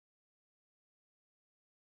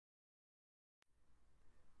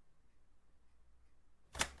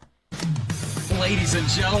Ladies and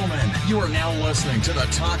gentlemen, you are now listening to the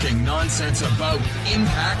Talking Nonsense About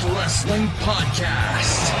Impact Wrestling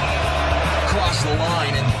podcast. Cross the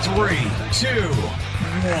line in 3, 2,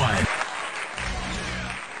 1.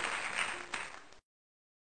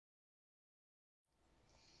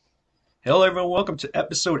 Hello everyone, welcome to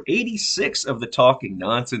episode 86 of the Talking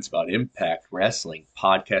Nonsense About Impact Wrestling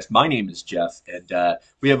podcast. My name is Jeff, and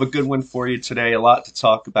we have a good one for you today, a lot to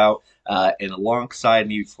talk about, and alongside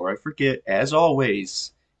me, before I forget, as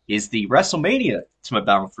always, is the WrestleMania to my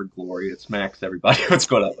Bound for Glory. It's Max, everybody. What's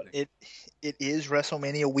going on, buddy? It is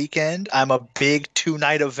WrestleMania weekend. I'm a big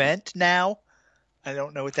two-night event now. I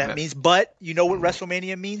don't know what that means, but you know what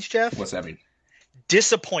WrestleMania means, Jeff? What's that mean?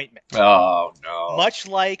 Disappointment. Oh, no. Much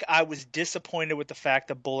like I was disappointed with the fact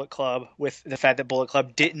that Bullet Club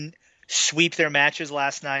didn't sweep their matches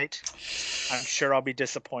last night. I'm sure I'll be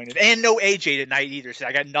disappointed. And no AJ tonight either, so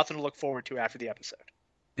I got nothing to look forward to after the episode.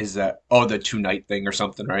 Is that, the two-night thing or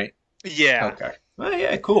something, right? Yeah. Okay. Oh,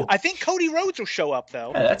 yeah, cool. I think Cody Rhodes will show up,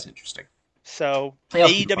 though. Yeah, that's interesting. So, Yeah,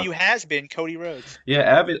 AEW has been Cody Rhodes.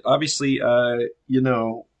 Yeah, obviously,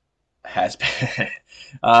 has been.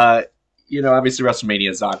 Obviously WrestleMania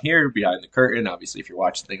is on here behind the curtain. Obviously, if you're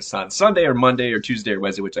watching things on Sunday or Monday or Tuesday or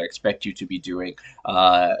Wednesday, which I expect you to be doing,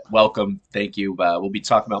 welcome. Thank you. We'll be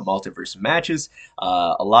talking about multiverse matches,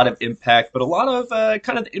 a lot of Impact, but a lot of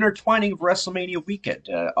kind of the intertwining of WrestleMania weekend.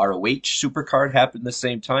 ROH Supercard happened at the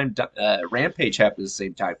same time. Rampage happened at the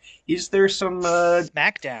same time. Is there some...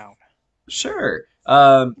 SmackDown. Sure.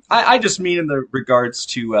 I just mean in the regards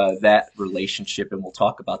to that relationship, and we'll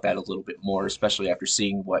talk about that a little bit more, especially after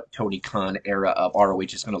seeing what Tony Khan era of ROH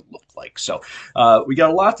is going to look like. So we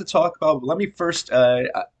got a lot to talk about. But let me first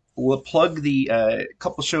we'll plug the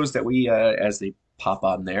couple shows that we, as they pop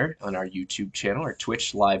on there on our YouTube channel, or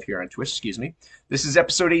Twitch, live here on Twitch, excuse me. This is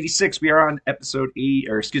episode 86. We are on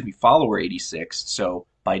follower 86. So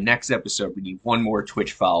by next episode, we need one more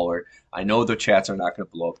Twitch follower. I know the chats are not going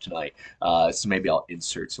to blow up tonight, so maybe I'll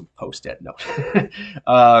insert some post-ed note.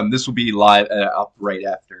 This will be live up right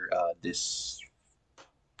after this.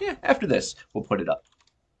 Yeah, after this, we'll put it up.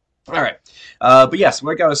 All right. But yes,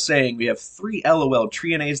 like I was saying, we have 3 LOL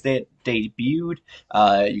Trianaes that debuted.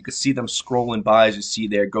 You can see them scrolling by, as you see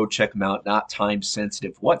there. Go check them out. Not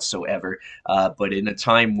time-sensitive whatsoever, but in a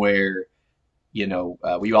time where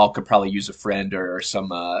we all could probably use a friend or some.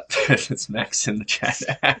 It's Max in the chat.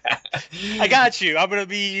 I got you. I'm gonna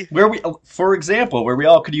be for example, where we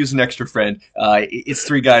all could use an extra friend. It's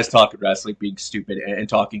 3 guys talking wrestling, being stupid, and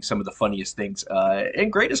talking some of the funniest things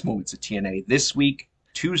and greatest moments of TNA this week,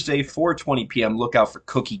 Tuesday, 4:20 p.m. Look out for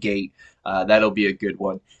Cookie Gate. That'll be a good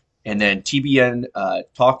one. And then TBN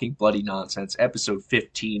Talking Bloody Nonsense, episode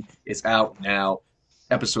 15 is out now.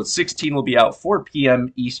 Episode 16 will be out 4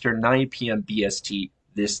 p.m. Eastern, 9 p.m. BST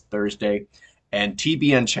this Thursday. And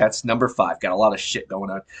TBN Chats number 5. Got a lot of shit going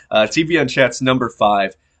on. TBN Chats number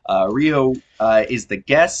 5. Rio is the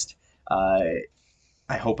guest. I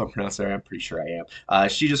hope I'm pronouncing that right. I'm pretty sure I am.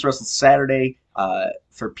 She just wrestled Saturday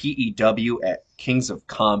for PEW at Kings of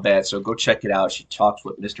Combat. So go check it out. She talks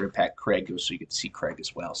with Mr. Impact Craig, so you get to see Craig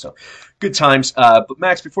as well. So good times. But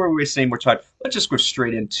Max, before we waste any more time, let's just go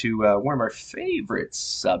straight into one of our favorite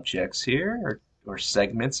subjects here, or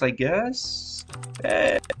segments, I guess.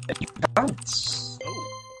 Comments.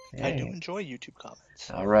 I do enjoy YouTube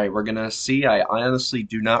comments. All right, we're going to see. I honestly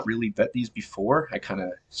do not really vet these before. I kind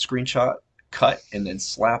of screenshot, cut, and then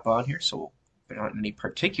slap on here, so not in any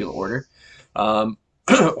particular order.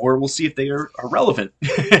 Or we'll see if they are relevant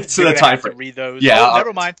to the time frame. Read those. Yeah,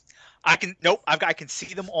 never mind. I can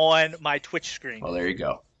see them on my Twitch screen. Well, there you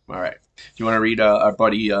go. All right. Do you want to read our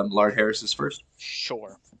buddy Millard Harris's first?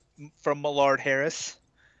 Sure. From Millard Harris.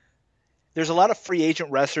 There's a lot of free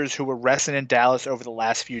agent wrestlers who were wrestling in Dallas over the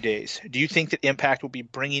last few days. Do you think that Impact will be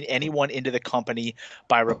bringing anyone into the company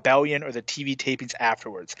by Rebellion or the TV tapings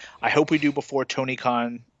afterwards? I hope we do before Tony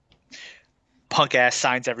Khan punk ass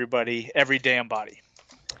signs everybody, every damn body.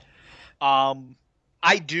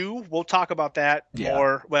 I do. We'll talk about that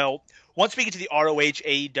more. Well, once we get to the ROH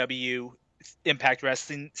AEW Impact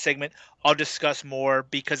Wrestling segment, I'll discuss more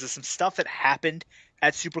because of some stuff that happened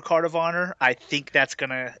at Supercard of Honor. I think that's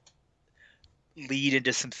going to lead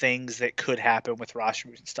into some things that could happen with roster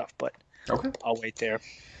moves and stuff, but I'll wait there.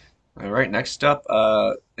 All right, next up,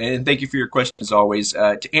 and thank you for your question as always.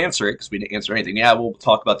 To answer it, because we didn't answer anything, we'll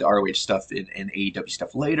talk about the ROH stuff and AEW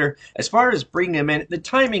stuff later. As far as bringing them in, the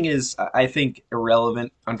timing is, I think,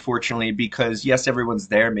 irrelevant, unfortunately, because, yes, everyone's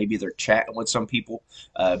there. Maybe they're chatting with some people,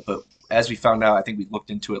 but as we found out, I think we looked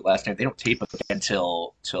into it last night, they don't tape again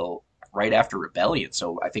until right after Rebellion,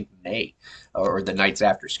 so I think May, or the nights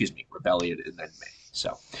after, Rebellion, and then May.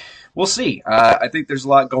 So we'll see. I think there's a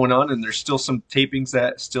lot going on, and there's still some tapings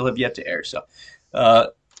that still have yet to air. So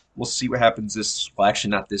we'll see what happens well,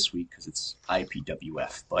 actually not this week because it's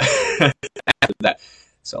IPWF, but after that.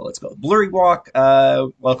 So let's go. Blurry Walk,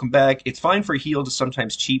 welcome back. It's fine for a heel to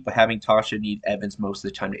sometimes cheat, but having Tasha need Evans most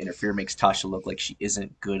of the time to interfere makes Tasha look like she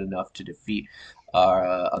isn't good enough to defeat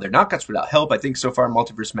other knockouts without help. I think so far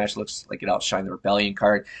Multiverse match looks like it outshined the Rebellion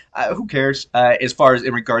card. Who cares? As far as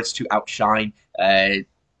in regards to outshine,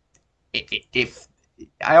 if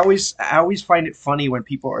I always find it funny when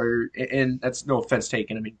people are, and that's no offense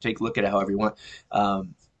taken. I mean, take a look at it however you want,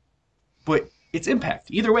 but it's Impact.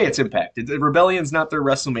 Either way, it's Impact. The Rebellion's not their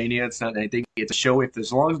WrestleMania. It's not anything. It's a show.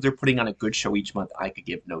 As long as they're putting on a good show each month, I could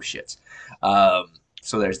give no shits.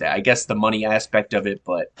 So there's that. I guess the money aspect of it,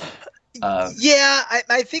 but yeah,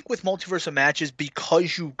 I think with Multiverse of Matches,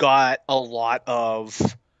 because you got a lot of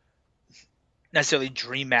necessarily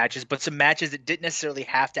dream matches, but some matches that didn't necessarily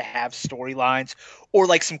have to have storylines or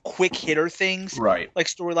like some quick hitter things, right? Like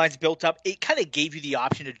storylines built up. It kind of gave you the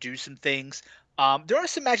option to do some things. There are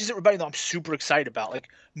some matches that Rebellion that I'm super excited about, like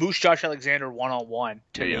Moose Josh Alexander 1-on-1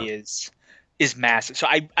 to me is massive. So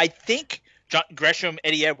I think John Gresham,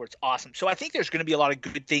 Eddie Edwards, awesome. So I think there's going to be a lot of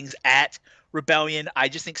good things at Rebellion. I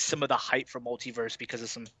just think some of the hype for Multiverse because of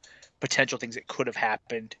some potential things that could have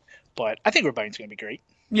happened. But I think Rebellion's going to be great.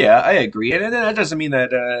 Yeah, I agree, and that doesn't mean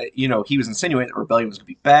that he was insinuating Rebellion was going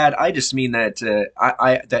to be bad. I just mean that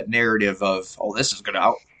that narrative of this is going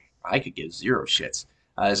to I could give zero shits.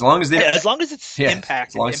 As long as it's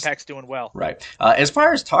Impact, and Impact's doing well. Right. As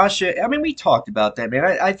far as Tasha, I mean, we talked about that, man.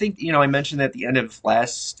 I think, I mentioned at the end of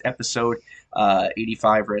last episode,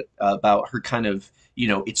 85, about her kind of,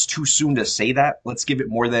 it's too soon to say that. Let's give it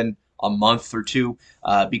more than a month or two,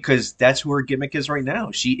 because that's who her gimmick is right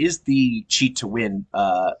now. She is the cheat to win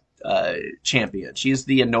champion. She is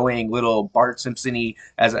the annoying little Bart Simpson-y,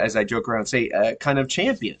 as I joke around and say, kind of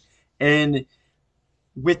champion. And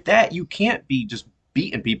with that, you can't be just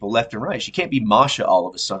beating people left and right. She can't be Masha all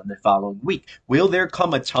of a sudden the following week. Will there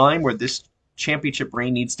come a time where this championship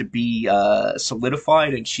reign needs to be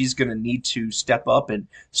solidified and she's going to need to step up and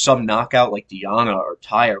some knockout like Deanna or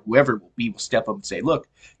Ty or whoever will step up and say, look,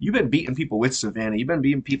 you've been beating people with Savannah. You've been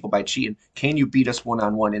beating people by cheating. Can you beat us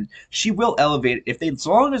one-on-one? And she will elevate it. As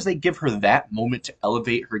long as they give her that moment to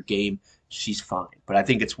elevate her game, she's fine. But I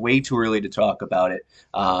think it's way too early to talk about it.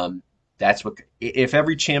 If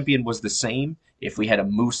every champion was the same, if we had a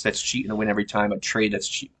Moose that's cheating to win every time, a Trey that's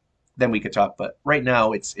cheating, then we could talk. But right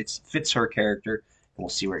now, it fits her character, and we'll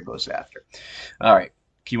see where it goes after. All right.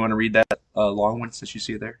 Do you want to read that long one since you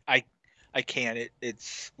see it there? I can.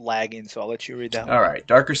 It's lagging, so I'll let you read that one. All right.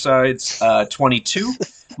 Darker Sides 22.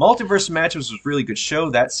 Multiverse Matches was a really good show.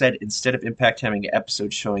 That said, instead of Impact having an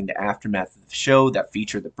episode showing the aftermath of the show that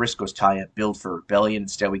featured the Briscoes tie-in build for Rebellion,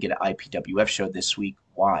 instead we get an IPWF show this week.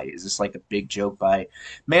 Why? Is this like a big joke by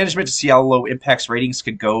management to see how low Impact's ratings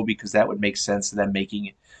could go? Because that would make sense to them making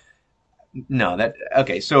it. No,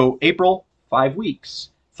 okay. So April, 5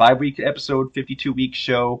 weeks, 5-week episode, 52-week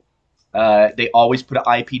show. They always put an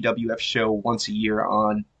IPWF show once a year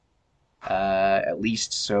on, at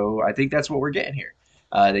least. So I think that's what we're getting here.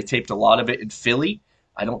 They taped a lot of it in Philly.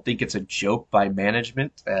 I don't think it's a joke by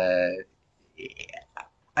management.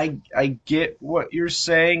 I get what you're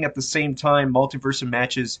saying. At the same time, Multiverse of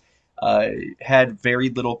Matches had very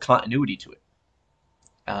little continuity to it.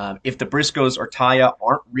 If the Briscoes or Taya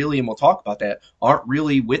aren't really, and we'll talk about that, aren't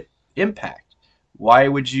really with Impact, why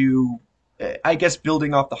would you, I guess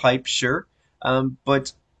building off the hype, sure.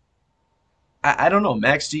 But I don't know,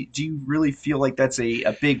 Max, do you really feel like that's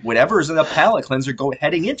a big whatever? Or is it a palate cleanser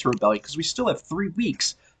heading into Rebellion? Because we still have 3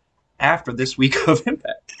 weeks after this week of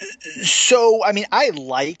Impact. So, I mean, I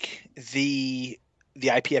like the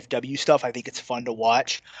IPFW stuff. I think it's fun to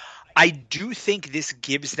watch. I do think this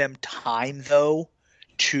gives them time, though,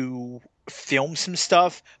 to film some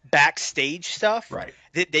stuff, backstage stuff, right,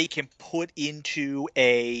 that they can put into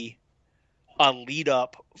a lead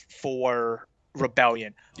up for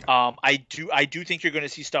Rebellion. Yeah. I do think you're going to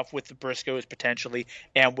see stuff with the Briscoes potentially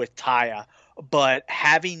and with Taya, but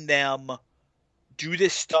having them do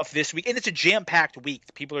this stuff this week, and it's a jam-packed week.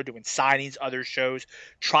 People are doing signings, other shows,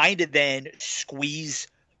 trying to then squeeze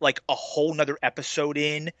like a whole nother episode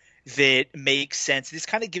in that makes sense. This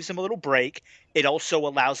kind of gives them a little break. It also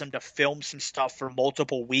allows them to film some stuff for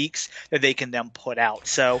multiple weeks that they can then put out.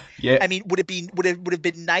 So, yeah. I mean, would it have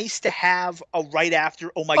been nice to have a right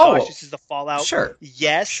after, oh my gosh, this is the fallout? Sure.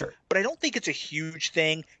 Yes. Sure. But I don't think it's a huge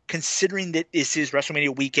thing considering that this is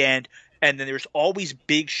WrestleMania weekend. and then there's always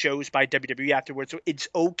big shows by WWE afterwards. So it's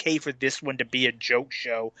okay for this one to be a joke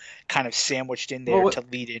show, kind of sandwiched in there to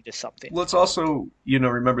lead into something. Let's also,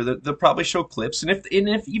 remember that they'll probably show clips, and if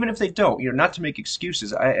even if they don't, not to make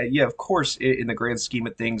excuses. Yeah, of course, in the grand scheme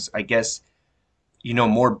of things, I guess,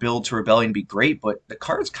 more build to Rebellion would be great, but the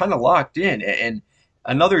card's kind of locked in, and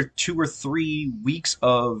another 2 or 3 weeks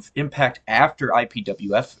of Impact after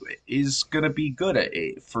IPWF is going to be good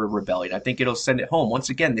for Rebellion. I think it'll send it home. Once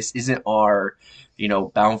again, this isn't our,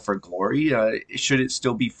 Bound for Glory. Should it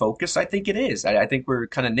still be focused? I think it is. I think we're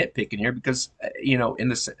kind of nitpicking here because, in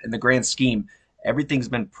the grand scheme, everything's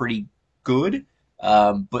been pretty good.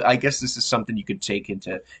 But I guess this is something you could take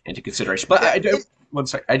into consideration. But one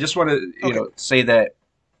second. I just want to, say that.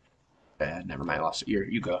 Never mind. I lost it.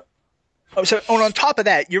 You go. Oh, so on top of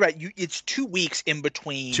that, you're right. It's 2 weeks in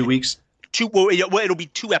between. 2 weeks. It'll be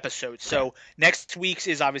 2 episodes. So next week's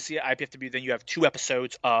is obviously IPFW. Then you have 2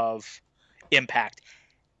 episodes of Impact.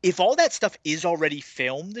 If all that stuff is already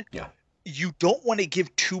filmed, you don't want to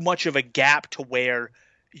give too much of a gap to where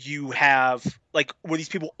you have where these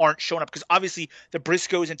people aren't showing up, because obviously the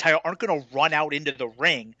Briscoes and Tyler aren't going to run out into the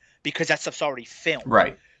ring because that stuff's already filmed.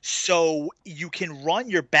 Right. So you can run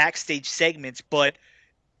your backstage segments, but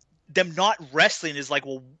them not wrestling is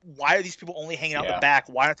well, why are these people only hanging out in the back?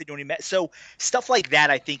 Why aren't they doing any So stuff like that,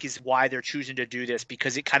 I think, is why they're choosing to do this,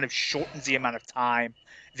 because it kind of shortens the amount of time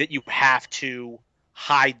that you have to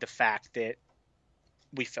hide the fact that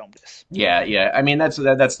we filmed this. Yeah. I mean, that's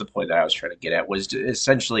the point that I was trying to get at, was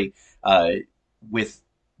essentially with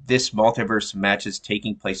this multiverse matches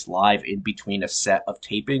taking place live in between a set of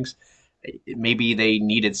tapings, maybe they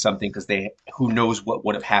needed something because who knows what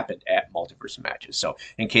would have happened at multiverse matches. So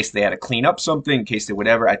in case they had to clean up something, in case they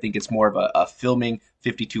whatever, I think it's more of a filming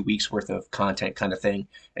 52 weeks worth of content kind of thing.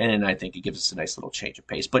 And I think it gives us a nice little change of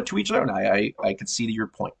pace. But to each their own. I can see your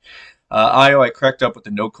point. I cracked up with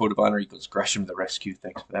the no code of honor equals Gresham the rescue.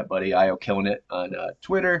 Thanks for that, buddy. Io killing it on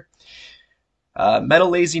Twitter. Metal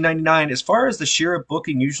Lazy 99. As far as the Shira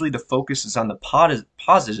booking, usually the focus is on the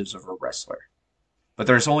positives of a wrestler. But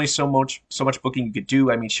there's only so much booking you could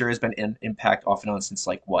do. I mean, Shira's been in Impact off and on since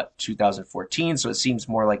 2014. So it seems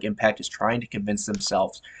more like Impact is trying to convince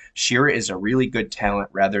themselves Shira is a really good talent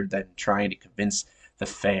rather than trying to convince the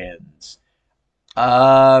fans.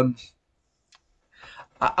 I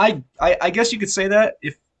guess you could say that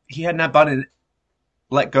if he had not been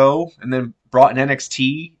let go and then brought in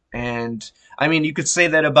NXT, and I mean, you could say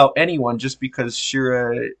that about anyone just because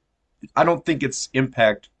Shira. I don't think it's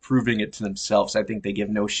Impact proving it to themselves. I think they give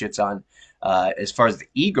no shits on as far as the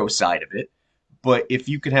ego side of it. But if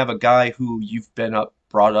you can have a guy who you've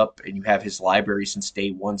brought up and you have his library since day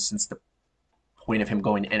one, since the point of him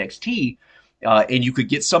going to NXT, and you could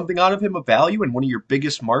get something out of him of value in one of your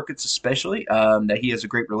biggest markets, especially that he has a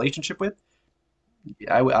great relationship with,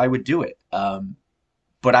 I would do it.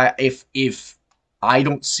 But if I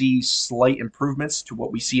don't see slight improvements to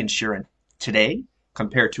what we see in Sheeran today,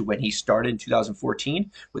 compared to when he started in 2014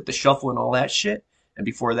 with the shuffle and all that shit, and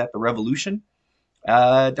before that the Revolution,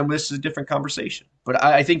 then this is a different conversation. But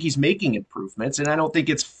I think he's making improvements, and I don't think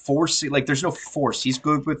it's forcing. There's no force. He's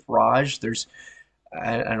good with Raj.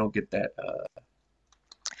 I don't get that.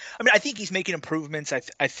 I mean, I think he's making improvements.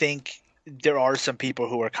 I think there are some people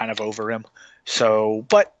who are kind of over him. So,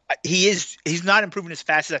 but he's not improving as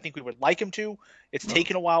fast as I think we would like him to. It's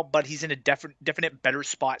taken a while, but he's in a definite better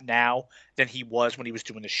spot now than he was when he was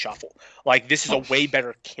doing the shuffle. This is a way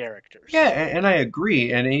better character. Yeah, and I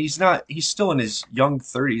agree. And he's still in his young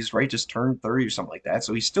 30s, right? Just turned 30 or something like that.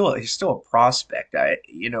 So he's still a prospect.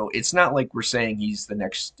 It's not like we're saying he's the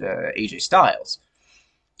next AJ Styles.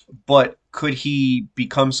 But could he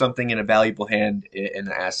become something in a valuable hand in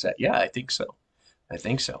an asset? Yeah, I think so.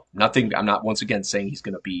 I'm not once again saying he's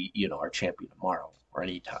going to be, our champion tomorrow or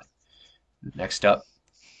anytime. Next up,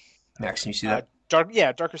 Max, can you see that?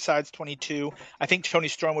 Darker Side's 22. I think Tony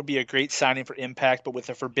Storm would be a great signing for Impact, but with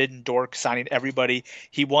the Forbidden Dork signing everybody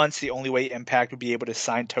he wants, the only way Impact would be able to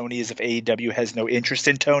sign Tony is if AEW has no interest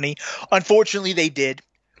in Tony. Unfortunately, they did,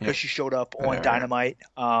 because she showed up on Dynamite.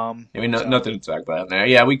 Nothing to talk about in there.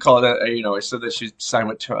 Yeah, we call it. I said that she signed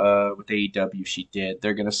with AEW. She did.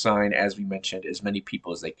 They're going to sign, as we mentioned, as many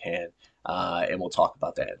people as they can. And we'll talk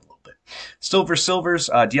about that in a little bit. Silvers.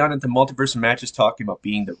 Dion at the Multiverse matches talking about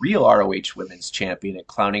being the real ROH Women's Champion and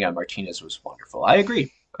clowning on Martinez was wonderful. I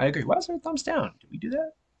agree. Why is there a thumbs down? Did we do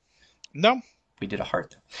that? No. We did a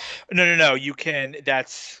heart. No. You can.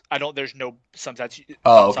 There's no sometimes.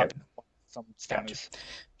 Oh, okay. Some down is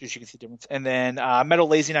just you can see the difference. And then Metal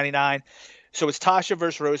Lazy 99. So it's Tasha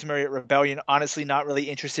versus Rosemary at Rebellion. Honestly, not really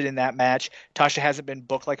interested in that match. Tasha hasn't been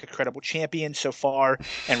booked like a credible champion so far,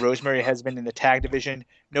 and Rosemary has been in the tag division.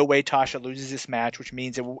 No way Tasha loses this match, which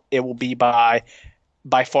means it will be by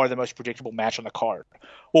far the most predictable match on the card.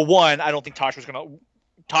 Well, one, I don't think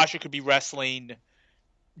Tasha could be wrestling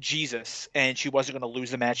Jesus, and she wasn't going to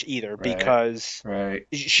lose the match either because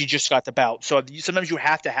she just got the belt. So sometimes you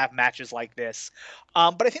have to have matches like this.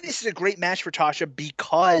 But I think this is a great match for Tasha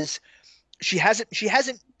because she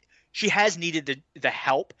has needed the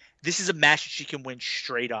help. This is a match that she can win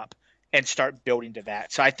straight up and start building to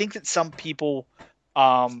that. So I think that some people,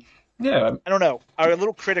 I don't know, are a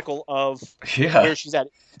little critical of where she's at.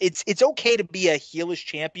 It's okay to be a heelish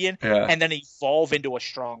champion and then evolve into a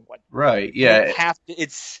strong one. Right. Yeah. You have to,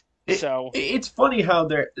 it's funny how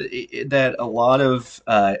that a lot of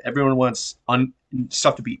everyone wants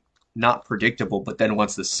stuff to be not predictable, but then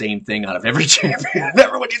wants the same thing out of every champion.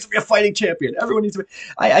 Everyone needs to be a fighting champion. Everyone needs to be.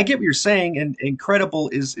 I get what you're saying, and incredible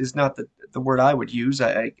is not the word I would use.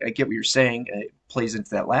 I get what you're saying. It plays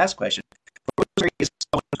into that last question. Is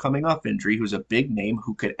someone coming off injury who's a big name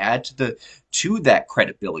who could add to that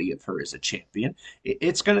credibility of her as a champion.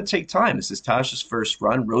 It's going to take time. This is Tasha's first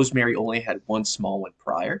run. Rosemary only had one small one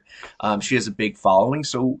prior. She has a big following,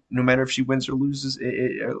 so no matter if she wins or loses,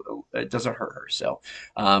 it doesn't hurt her. So,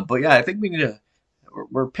 but yeah, I think we need to.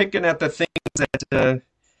 We're picking at the things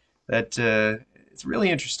that it's really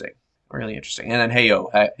interesting, really interesting. And then hey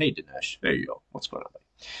Dinesh, there you go. What's going on?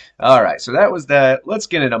 All right, so that was that. Let's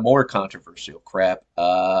get into more controversial crap.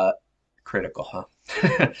 Critical, huh?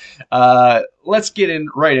 Let's get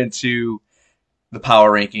right into the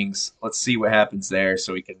power rankings. Let's see what happens there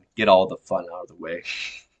so we can get all the fun out of the way.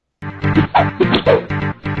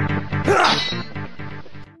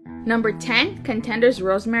 Number 10, contenders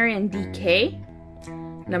Rosemary and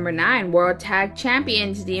DK. Number 9, World Tag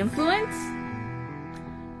Champions The Influence.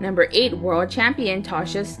 Number 8, World Champion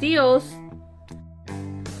Tasha Steelz.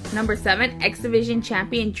 Number 7, X Division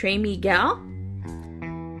Champion Trey Miguel.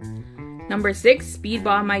 Number 6,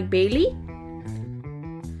 Speedball Mike Bailey.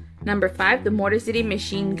 Number 5, the Motor City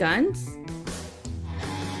Machine Guns.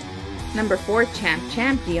 Number 4, Champ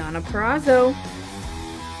Deonna Purrazzo.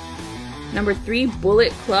 Number 3,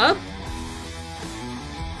 Bullet Club.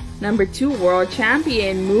 Number 2, World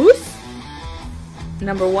Champion Moose.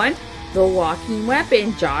 Number 1, the Walking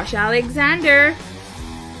Weapon Josh Alexander.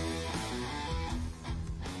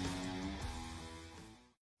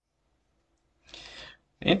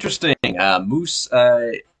 Interesting. Moose,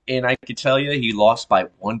 and I can tell you he lost by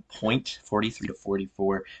 1 point,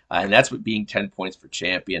 43-44, and that's with being 10 points for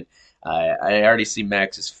champion. I already see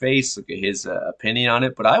Max's face, look at his opinion on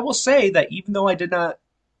it, but I will say that even though I did vote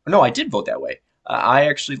that way. I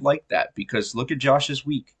actually like that because look at Josh's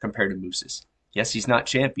week compared to Moose's. Yes, he's not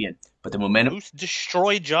champion, but the momentum. Moose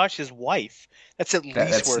destroyed Josh's wife. That's at least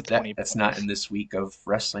worth 20 points. That's not in this week of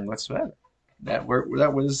wrestling whatsoever. That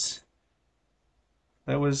was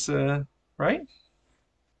right. I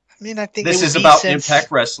mean, I think this is about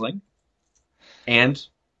Impact Wrestling and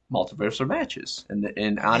multiversal matches,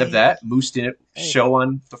 and out of that, Moose didn't show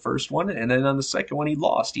on the first one, and then on the second one, he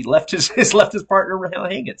lost. He left his partner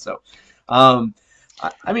hanging. So, I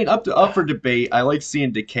mean, up for debate. I like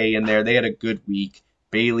seeing Decay in there. They had a good week.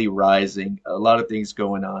 Bailey rising, a lot of things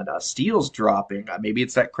going on. Steel's dropping. Maybe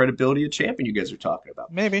it's that credibility of champion you guys are talking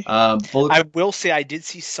about. Maybe. I will say I did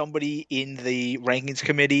see somebody in the rankings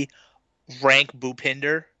committee rank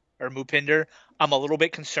Bhupinder. I'm a little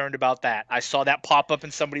bit concerned about that. I saw that pop up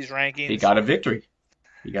in somebody's rankings. He got a victory.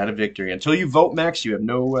 Until you vote, Max, you have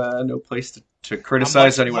no place to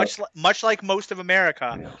criticize anyone. Much like most of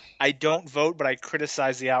America, yeah. I don't vote, but I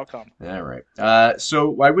criticize the outcome. All right.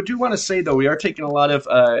 So I do want to say though, we are taking a lot of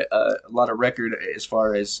record as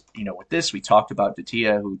far as with this. We talked about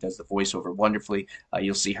Datia, who does the voiceover wonderfully.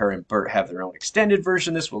 You'll see her and Bert have their own extended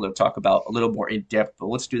version. This we'll talk about a little more in depth, but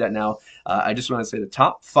let's do that now. I just want to say the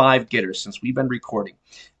top 5 getters since we've been recording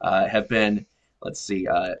have been. Let's see.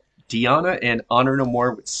 Deonna and Honor No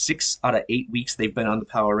More with 6 out of 8 weeks they've been on the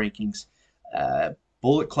power rankings.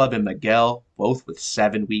 Bullet Club and Miguel both with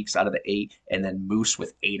 7 weeks out of the 8, and then Moose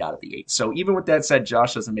with 8 out of the 8. So even with that said,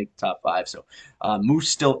 Josh doesn't make the top 5. So Moose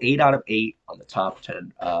still 8 out of 8 on the top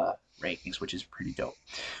 10 rankings, which is pretty dope.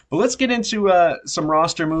 But let's get into some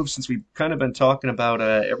roster moves since we've kind of been talking about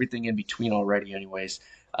everything in between already anyways.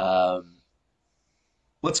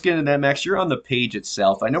 Let's get into that, Max. You're on the page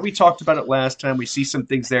itself. I know we talked about it last time. We see some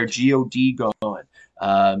things there. GOD gone.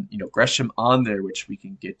 Gresham on there, which we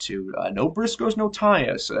can get to. No Briscoes, no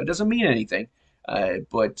Taya, so that doesn't mean anything.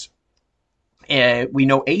 But we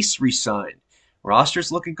know Ace resigned.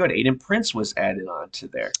 roster's looking good. Aiden Prince was added on to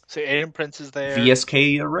there. So Aiden Prince is there.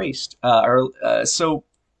 VSK erased. So,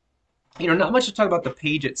 not much to talk about the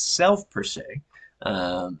page itself per se.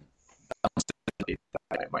 I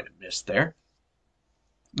might have missed there.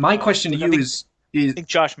 My question to you is I think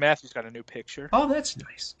Josh Matthews got a new picture. Oh, that's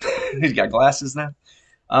nice. He's got glasses now.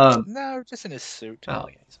 No, just in his suit. Oh,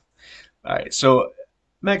 yeah. All right. So,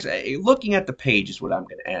 Max, looking at the page is what I'm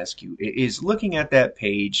going to ask you. Is looking at that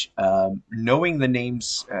page, knowing the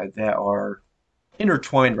names that are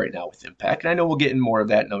intertwined right now with Impact, and I know we'll get in more of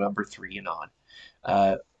that November 3 and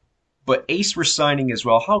on. But Ace resigning as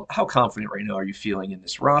well. How confident right now are you feeling in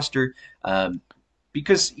this roster?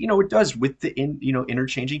 Because it does with the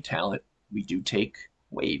interchanging talent. We do take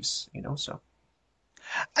waves, so.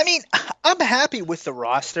 I mean, I'm happy with the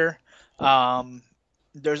roster.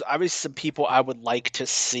 There's obviously some people I would like to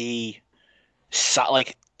see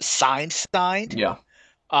signed. Yeah.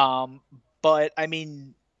 But I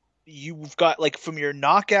mean, you've got from your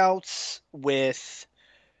knockouts with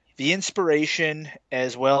the Inspiration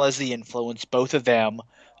as well as the Influence, both of them.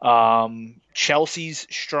 Chelsea's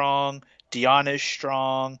strong, Deanna's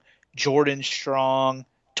strong, Jordan's strong,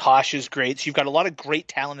 Tasha's great. So you've got a lot of great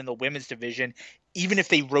talent in the women's division, even if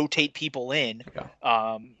they rotate people in,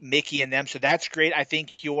 Mickey and them. So that's great. I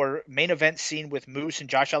think your main event scene with Moose and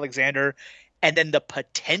Josh Alexander, and then the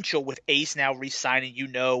potential with Ace now re-signing,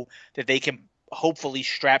 that they can hopefully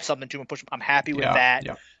strap something to him and push him. I'm happy with that.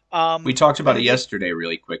 Yeah. We talked about it yesterday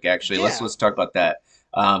really quick, actually. Yeah. Let's talk about that.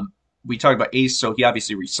 We talked about Ace, so he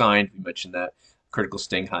obviously re-signed. We mentioned that. Critical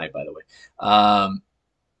Sting High, by the way.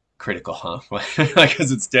 Critical, huh?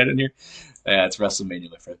 Because it's dead in here? Yeah, it's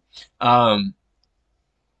WrestleMania, my friend.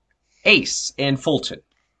 Ace and Fulton.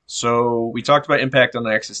 So we talked about Impact on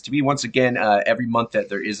Access TV. Once again, every month that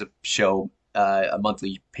there is a show, a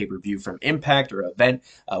monthly pay-per-view from Impact or event,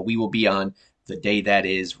 we will be on the day that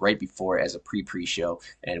is right before as a pre-show.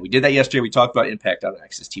 And we did that yesterday. We talked about Impact on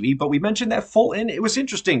Access TV, but we mentioned that Fulton, it was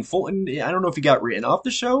interesting. Fulton, I don't know if he got written off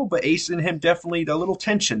the show, but Ace and him definitely a little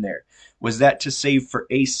tension there. Was that to save for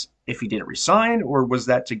Ace if he didn't resign, or was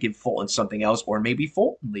that to give Fulton something else, or maybe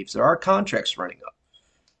Fulton leaves? There are contracts running up.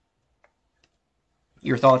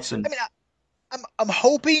 Your thoughts? And I'm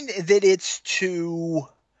hoping that it's to.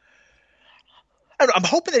 I'm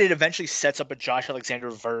hoping that it eventually sets up a Josh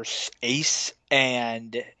Alexander versus Ace,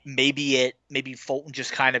 and maybe Fulton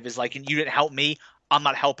just kind of is like, you didn't help me, I'm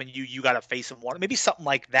not helping you. You got to face him one. Maybe something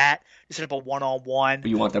like that instead of a one-on-one.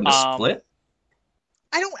 You want them to split?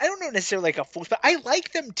 I don't know necessarily like a full split. I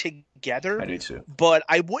like them together. I do too. But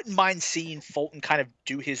I wouldn't mind seeing Fulton kind of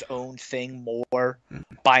do his own thing more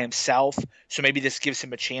by himself. So maybe this gives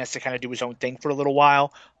him a chance to kind of do his own thing for a little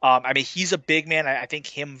while. I mean, he's a big man. I think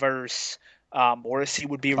him versus Morrissey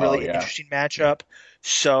would be a really interesting matchup.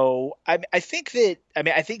 So I think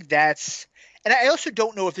that's, and I also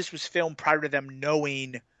don't know if this was filmed prior to them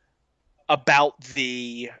knowing about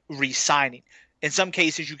the re-signing. In some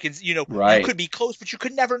cases, you can, you could be close, but you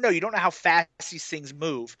could never know. You don't know how fast these things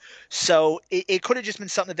move. So it could have just been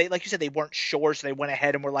something that they, like you said, they weren't sure. So they went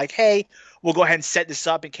ahead and were like, hey, we'll go ahead and set this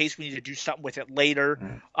up in case we need to do something with it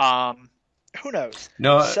later. Who knows?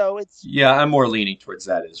 No, so it's I'm more leaning towards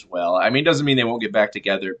that as well. I mean, it doesn't mean they won't get back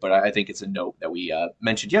together, but I think it's a note that we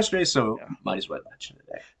mentioned yesterday, so might as well mention it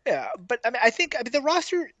today. Yeah, but I think the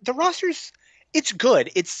roster's it's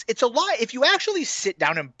good. It's a lot. If you actually sit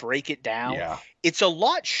down and break it down, it's a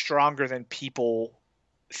lot stronger than people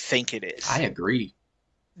think it is. I agree.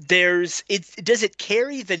 Does it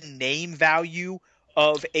carry the name value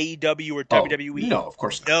of AEW or WWE? No, of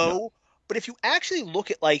course not. No. But if you actually look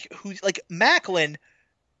at who's Macklin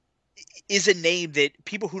is a name that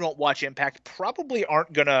people who don't watch Impact probably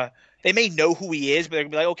aren't gonna. They may know who he is, but they're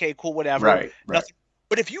gonna be like, okay, cool, whatever. Right.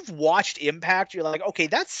 But if you've watched Impact, you're like, okay,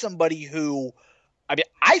 that's somebody who, I mean,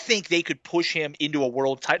 I think they could push him into a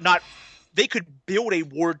world title. They could build a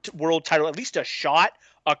world title, at least a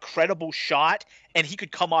credible shot, and he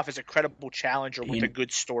could come off as a credible challenger with a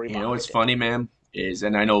good story. You know what's funny, man?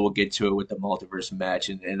 And I know we'll get to it with the multiverse match,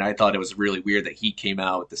 and I thought it was really weird that he came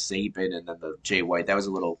out with the Saban and then the Jay White. That was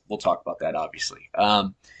a little. We'll talk about that, obviously.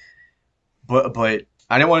 But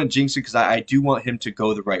I don't want to jinx it because I do want him to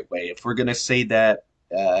go the right way. If we're gonna say that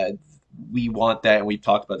we want that, and we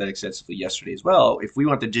talked about that extensively yesterday as well. If we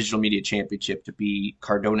want the Digital Media Championship to be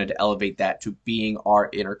Cardona, to elevate that to being our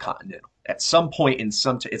Intercontinental. At some point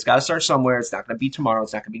it's got to start somewhere. It's not going to be tomorrow.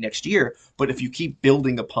 It's not going to be next year. But if you keep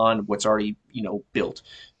building upon what's already, built,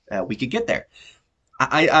 we could get there.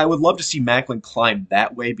 I would love to see Macklin climb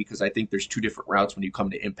that way because I think there's two different routes when you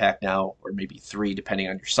come to Impact now, or maybe three, depending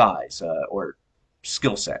on your size or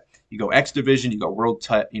skill set. You go X Division, you go World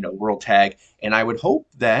Tag, and I would hope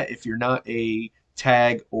that if you're not a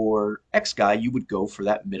tag or X guy, you would go for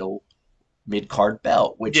that mid card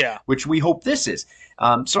belt, which we hope this is.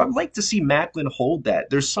 So I'd like to see Macklin hold that.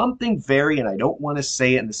 There's something and I don't want to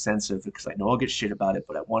say it in the sense of, because I know I'll get shit about it,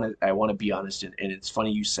 but I want to be honest, and it's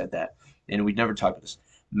funny you said that, and we've never talked about this.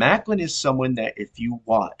 Macklin is someone that if you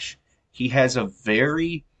watch, he has a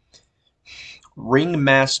very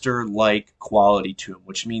ringmaster-like quality to him,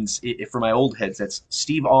 which means, for my old heads, that's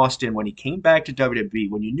Steve Austin when he came back to WWE,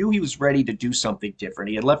 when you knew he was ready to do something different.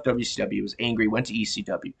 He had left WCW, was angry, went to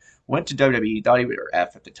ECW, went to WWE, thought he would, or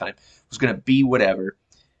F at the time, was going to be whatever.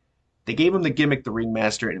 They gave him the gimmick, the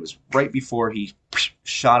ringmaster, and it was right before he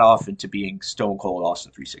shot off into being Stone Cold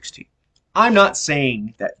Austin 316. I'm not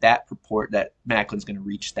saying that Macklin's going to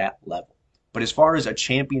reach that level, but as far as a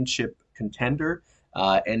championship contender,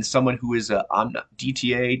 and someone who is I'm not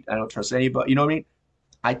DTA, I don't trust anybody, you know what I mean?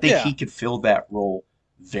 I think he could fill that role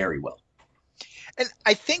very well. And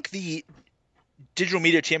I think the Digital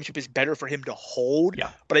Media Championship is better for him to hold,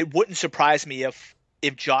 but it wouldn't surprise me if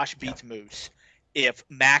Josh beats Moose, if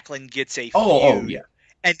Macklin gets a feud,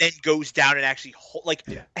 and then goes down and actually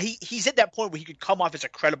he's at that point where he could come off as a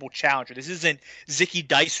credible challenger. This isn't Zicky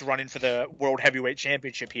Dice running for the World Heavyweight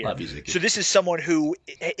Championship here. So this is someone who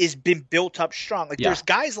has been built up strong. There's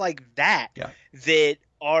guys like that that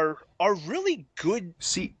are really good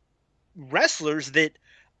wrestlers that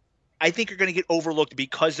I think are going to get overlooked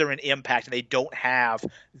because they're an Impact and they don't have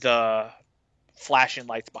the flashing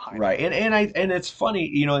lights behind right them. And it's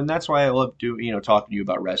funny, and that's why I love talking to you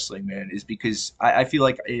about wrestling, man, is because I feel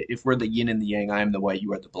like if we're the yin and the yang, I am the white,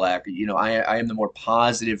 you are the black. I am the more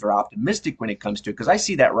positive or optimistic when it comes to it, because I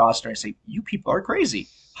see that roster and I say, you people are crazy.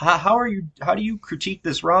 How do you critique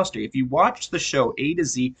this roster? If you watch the show A to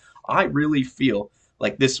Z, I really feel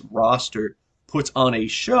like this roster puts on a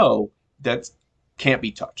show that can't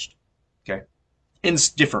be touched. Okay. In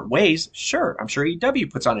different ways, sure. I'm sure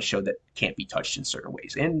AEW puts on a show that can't be touched in certain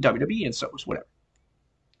ways, and WWE and so is whatever.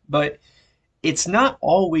 But it's not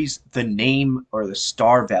always the name or the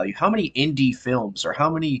star value. How many indie films or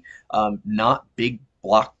how many not big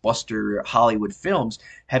blockbuster Hollywood films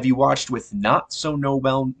have you watched with not so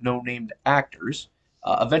no-named actors,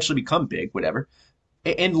 eventually become big, whatever,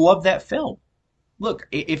 and love that film? Look,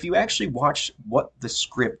 if you actually watch what the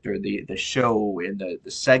script or the show and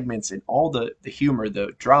the segments and all the humor,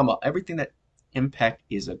 the drama, everything that Impact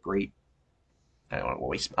is a great, I'll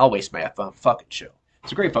waste my fucking show.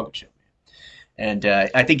 It's a great fucking show, man.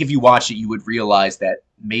 And I think if you watch it, you would realize that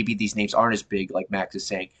maybe these names aren't as big, like Max is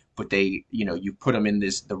saying, but they, you put them in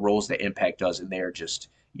the roles that Impact does, and they're just,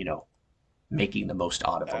 making the most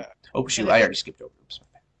out of them. Oh, shoot, I already skipped over them.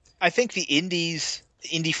 I think the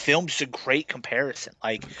indie films is a great comparison.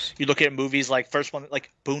 Like, you look at movies like first one,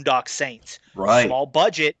 like Boondock Saints, right? Small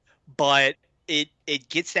budget, but it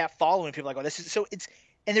gets that following. People are like, oh, this is so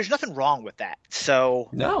and there's nothing wrong with that. So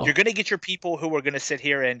you're going to get your people who are going to sit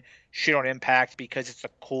here and shit on Impact because it's a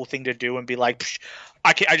cool thing to do and be like,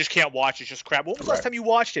 I just can't watch it. It's just crap. When was the last time you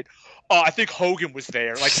watched it? Oh, I think Hogan was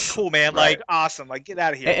there. Like, cool, man. Right. Like, awesome. Like, get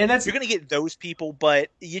out of here. And you're going to get those people, but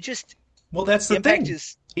you just that's the Impact thing.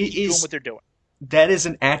 is doing what they're doing. That is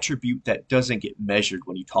an attribute that doesn't get measured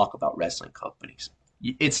when you talk about wrestling companies.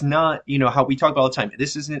 It's not, how we talk all the time.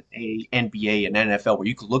 This isn't a NBA and NFL where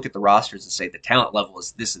you can look at the rosters and say the talent level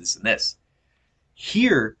is this and this and this.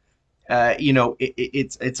 Here,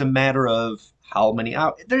 it's a matter of how many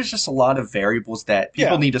out. There's just a lot of variables that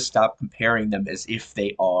people need to stop comparing them as if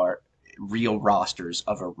they are real rosters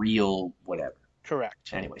of a real whatever.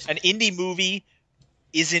 Correct. Anyways, an indie movie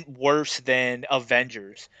isn't worse than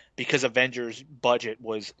Avengers because Avengers budget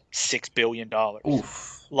was $6 billion.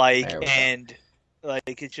 Oof.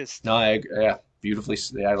 It's just beautifully.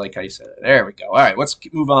 I like how you said it. There we go. All right, let's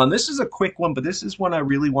move on. This is a quick one, but this is one I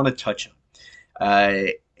really want to touch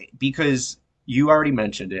on because you already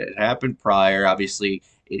mentioned it. It happened prior. Obviously,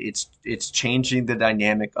 it's changing the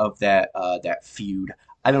dynamic of that feud.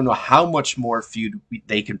 I don't know how much more feud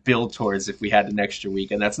they can build towards if we had an extra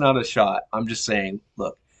week, and that's not a shot. I'm just saying,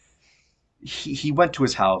 look, he went to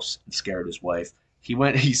his house and scared his wife. He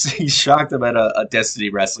shocked him at a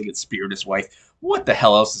Destiny Wrestling and speared his wife. What the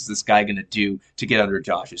hell else is this guy going to do to get under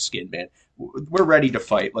Josh's skin, man? We're ready to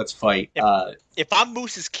fight. Let's fight. If I'm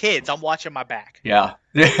Moose's kids, I'm watching my back. Yeah.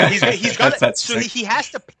 He's got so he has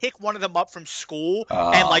to pick one of them up from school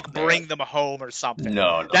and bring them home or something.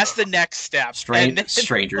 No. That's the next step.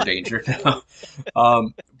 Stranger danger.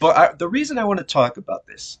 But the reason I want to talk about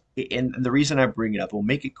this, and the reason I bring it up, we'll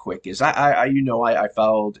make it quick, is I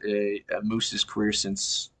followed Moose's career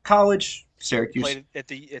since college. Syracuse. Played at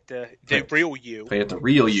the real U. Played at the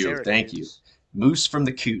real U. Syracuse. Thank you. Moose from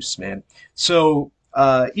the Coos, man. So,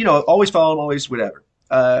 always follow him, always whatever.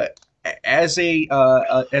 As a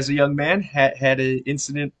young man, had an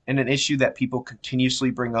incident and an issue that people continuously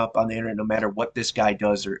bring up on the internet, no matter what this guy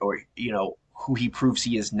does or who he proves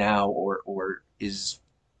he is now or is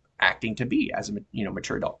acting to be as a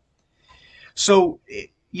mature adult. So,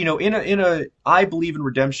 I believe in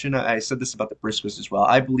redemption. I said this about the Briscoes as well.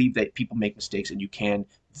 I believe that people make mistakes and you can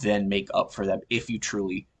then make up for them if you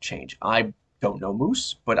truly change. I don't know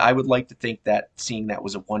Moose, but I would like to think that seeing that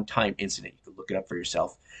was a one-time incident. You could look it up for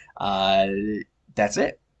yourself. That's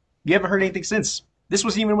it. You haven't heard anything since. This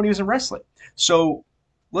was even when he was in wrestling. So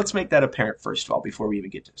let's make that apparent first of all before we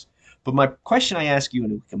even get to this. But my question I ask you,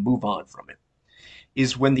 and we can move on from it,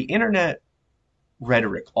 is when the internet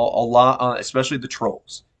rhetoric, a lot, especially the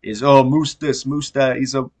trolls, is, oh, Moose this, Moose that,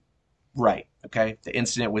 he's a... Right, okay? The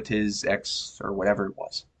incident with his ex or whatever it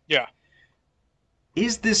was. Yeah.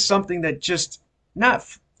 Is this something that just not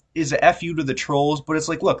is a F you to the trolls, but it's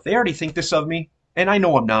like, look, they already think this of me, and I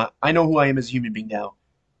know I'm not. I know who I am as a human being now.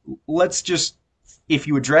 Let's just, if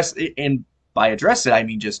you address it, and by address it, I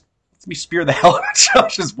mean just, let me spear the hell out of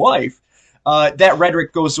Josh's wife, that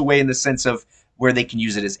rhetoric goes away in the sense of where they can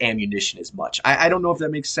use it as ammunition as much. I don't know if that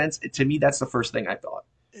makes sense. To me, that's the first thing I thought.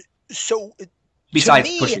 So, besides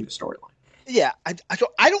pushing the storyline. Yeah,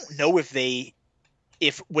 I don't know if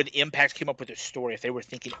when Impact came up with their story, if they were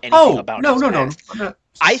thinking anything about it. No.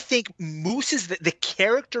 I think Moose is the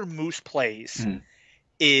character Moose plays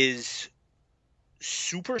is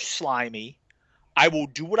super slimy. I will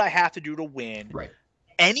do what I have to do to win. Right.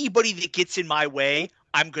 Anybody that gets in my way,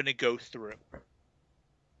 I'm going to go through. Right.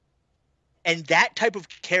 And that type of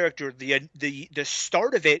character, the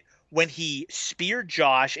start of it, when he speared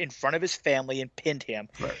Josh in front of his family and pinned him,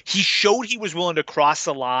 right, he showed he was willing to cross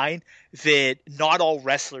the line that not all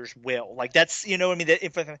wrestlers will. Like that's, you know what I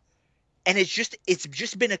mean? And it's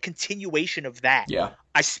just been a continuation of that. Yeah.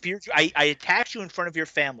 I speared you. I attacked you in front of your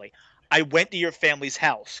family. I went to your family's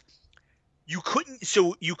house. You couldn't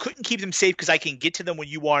keep them safe because I can get to them when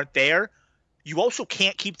you aren't there. You also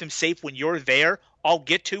can't keep them safe when you're there. I'll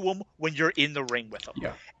get to them when you're in the ring with them.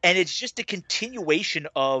 Yeah. And it's just a continuation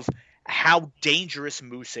of how dangerous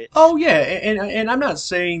Moose is. Oh, yeah. And I'm not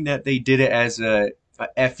saying that they did it as a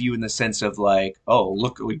F you in the sense of like, oh,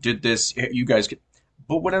 look, we did this. You guys can.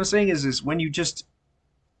 But what I'm saying is when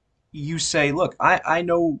you say, look, I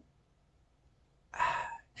know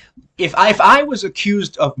if I was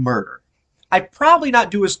accused of murder, I'd probably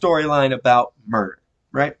not do a storyline about murder,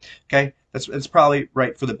 right? Okay? That's probably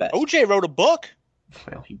right for the best. OJ wrote a book.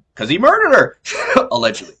 Well, because he murdered her,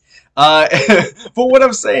 allegedly. But what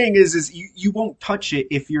I'm saying is you won't touch it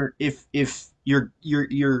if you're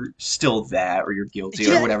still that or you're guilty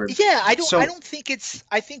or whatever. Yeah, I don't think it's.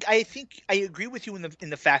 I think I agree with you in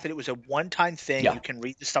the fact that it was a one-time thing. Yeah. You can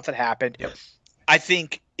read the stuff that happened. Yep. I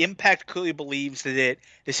think Impact clearly believes that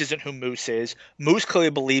this isn't who Moose is. Moose clearly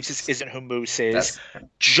believes this isn't who Moose is.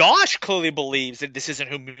 Josh clearly believes that this isn't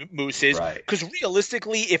who Moose is. Because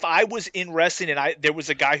realistically, if I was in wrestling and there was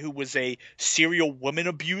a guy who was a serial woman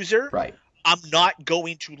abuser, right, I'm not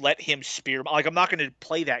going to let him spear. Like, I'm not going to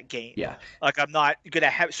play that game. Yeah. Like, I'm not going to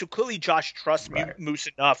have. So clearly, Josh trusts Moose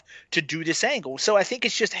enough to do this angle. So I think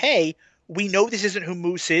it's just, hey, we know this isn't who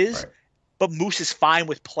Moose is. Right. But Moose is fine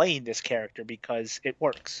with playing this character because it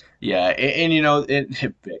works. Yeah, and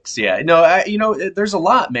it picks. Yeah, no, there's a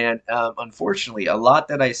lot, man. Unfortunately, a lot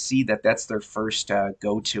that I see that's their first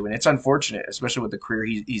go-to, and it's unfortunate, especially with the career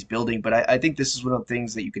he's building. But I think this is one of the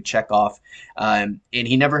things that you could check off, and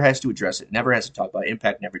he never has to address it, never has to talk about it.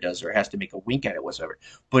 Impact never does, or has to make a wink at it whatsoever.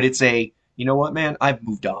 But it's you know what, man, I've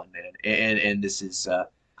moved on, man, and this is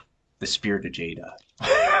the spirit of Jada.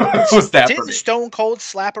 Was that Didn't Stone Cold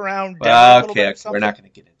slap around Devil a little bit or something? We're not going to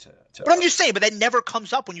get into But I'm just saying, but that never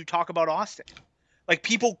comes up when you talk about Austin. Like,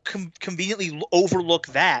 people conveniently overlook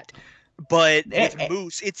that. But with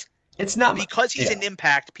Moose, it's not because he's an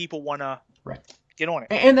Impact, people want to get on it.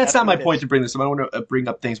 And that's not my point to bring this up. I don't want to bring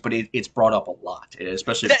up things, but it's brought up a lot,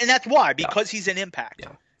 especially. And that's why, because he's an Impact.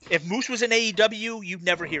 Yeah. If Moose was in AEW, you'd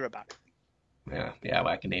never hear about it. Yeah,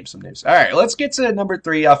 I can name some names. All right, let's get to number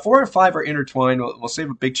 3. 4 and 5 are intertwined. We'll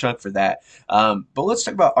save a big chunk for that. But let's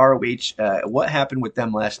talk about ROH. What happened with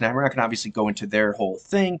them last night? We're not going to obviously go into their whole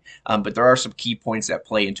thing, but there are some key points that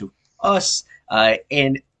play into us.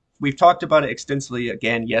 And we've talked about it extensively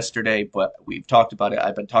again yesterday, but we've talked about it.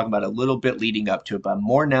 I've been talking about it a little bit leading up to it, but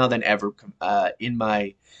more now than ever in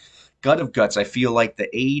my gut of guts, I feel like the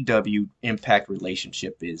AEW Impact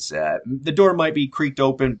relationship is the door might be creaked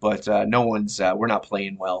open, but we're not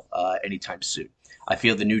playing well anytime soon. I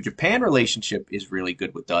feel the New Japan relationship is really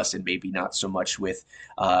good with us, and maybe not so much with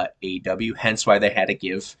AEW. Hence why they had to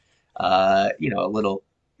give, a little.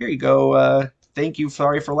 Here you go. Thank you.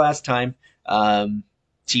 Sorry for last time.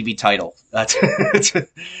 TV title. That's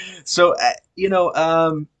so.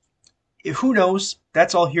 Who knows?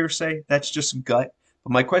 That's all hearsay. That's just gut.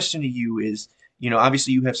 But my question to you is,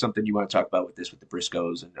 obviously you have something you want to talk about with the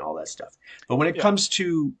Briscoes and all that stuff. But when it comes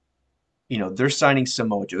to, they're signing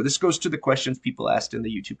Samoa Joe, this goes to the questions people asked in the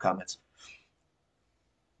YouTube comments.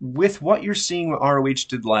 With what you're seeing what ROH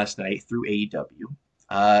did last night through AEW,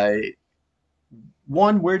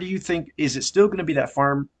 one, where do you think, is it still going to be that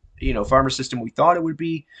farmer system we thought it would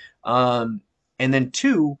be? And then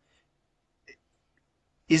two,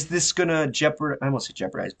 is this going to jeopardize, I won't say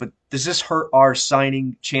jeopardize, but does this hurt our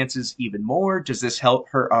signing chances even more? Does this help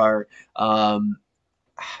hurt our, I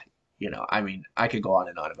could go on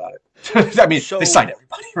and on about it. They signed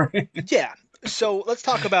everybody, right? Yeah. So let's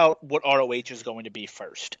talk about what ROH is going to be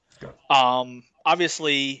first.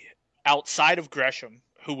 Obviously, outside of Gresham,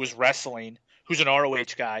 who was wrestling, who's an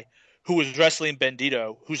ROH guy, who was wrestling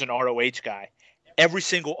Bandito, who's an ROH guy, every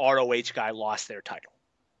single ROH guy lost their title.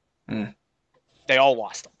 They all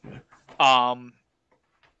lost them.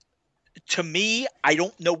 To me, I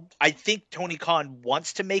don't know. I think Tony Khan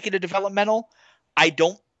wants to make it a developmental. I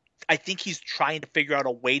think he's trying to figure out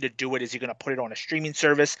a way to do it. Is he going to put it on a streaming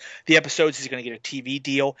service? The episodes, is he going to get a TV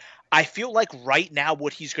deal? I feel like right now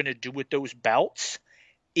what he's going to do with those belts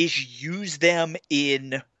is use them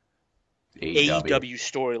in AEW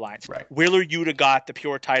storylines. Right. Wheeler Yuta got the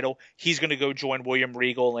pure title. He's going to go join William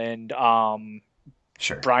Regal and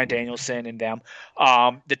Bryan Danielson and them.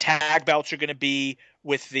 The tag belts are going to be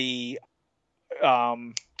with the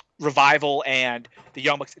Revival and the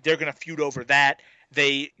Young Bucks. They're going to feud over that.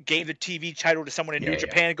 They gave the TV title to someone in New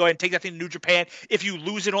Japan. Go ahead and take that thing to New Japan. If you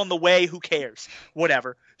lose it on the way, who cares?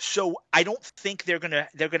 Whatever. So I don't think they're gonna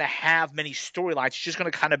have many storylines. It's just gonna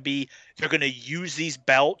kind of be, they're gonna use these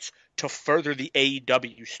belts to further the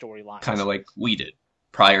AEW storylines. Kind of like we did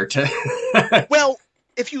prior to. Well,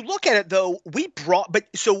 if you look at it though, they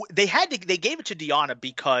gave it to Deonna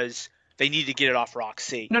because they needed to get it off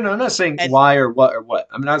Roxy. No, I'm not saying why or what.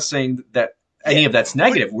 I'm not saying that any of that's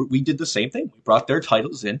negative. We did the same thing. We brought their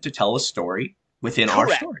titles in to tell a story within our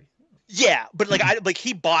story. Yeah, but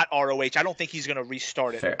he bought ROH. I don't think he's going to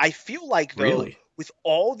restart it. Fair. I feel like though with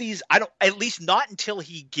all these, at least not until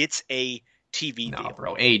he gets a TV deal. No,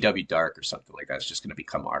 bro, AEW Dark or something like that's just going to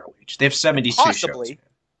become ROH. They have 72 Possibly.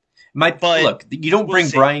 shows. Look, you don't bring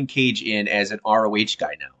Brian Cage in as an ROH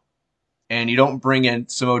guy now, and you don't bring in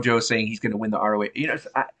Samoa Joe saying he's going to win the ROH.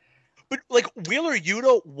 But Wheeler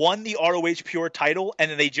Yuta won the ROH Pure title,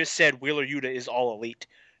 and then they just said Wheeler Yuta is all elite.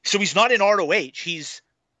 So he's not in ROH. He's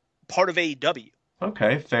part of AEW.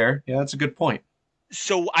 Okay, fair. Yeah, that's a good point.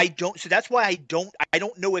 So that's why I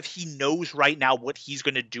don't know if he knows right now what he's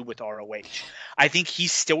going to do with ROH. I think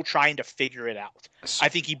he's still trying to figure it out. I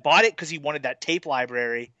think he bought it because he wanted that tape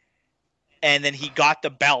library, and then he got the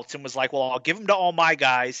belts and was like, well, I'll give them to all my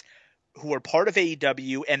guys who are part of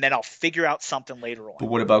AEW, and then I'll figure out something later on. But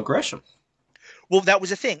what about Gresham? Well, that was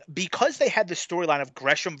the thing. Because they had the storyline of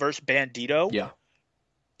Gresham versus Bandito,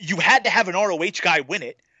 you had to have an ROH guy win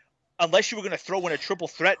it, unless you were going to throw in a triple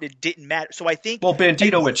threat, and it didn't matter. So I think... Well,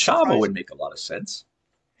 Bandito with Chavo would make a lot of sense.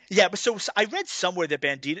 Yeah, but so I read somewhere that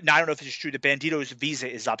Bandito... Now, I don't know if this is true, that Bandito's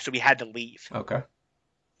visa is up, so he had to leave. Okay.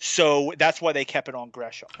 So that's why they kept it on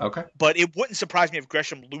Gresham. Okay. But it wouldn't surprise me if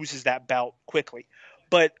Gresham loses that belt quickly.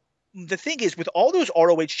 But the thing is, with all those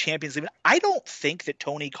ROH champions leaving, I don't think that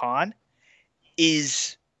Tony Khan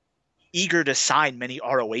is eager to sign many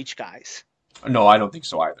ROH guys. No, I don't think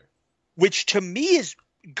so either. Which to me is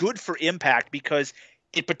good for Impact because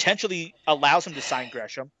it potentially allows him to sign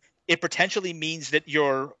Gresham. It potentially means that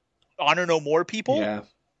your Honor No More people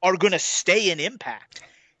are going to stay in Impact.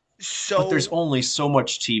 But there's only so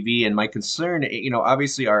much TV, and my concern,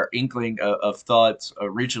 obviously our inkling of thoughts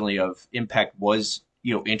originally of Impact was,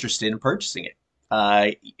 interested in purchasing it.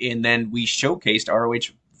 And then we showcased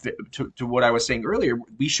ROH to what I was saying earlier.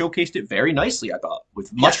 We showcased it very nicely, I thought,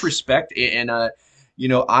 with much respect. And,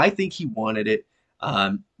 I think he wanted it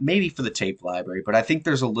maybe for the tape library, but I think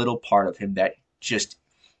there's a little part of him that just,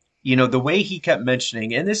 the way he kept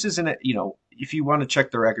mentioning, and this isn't, if you want to check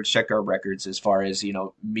the records, check our records as far as,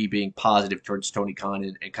 me being positive towards Tony Khan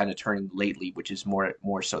and kind of turning lately, which is more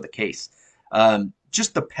so the case.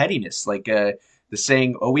 Just the pettiness, like the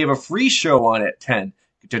saying, oh, we have a free show on at 10.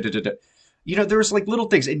 there's like little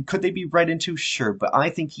things, and could they be read into? Sure, but I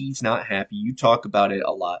think he's not happy. You talk about it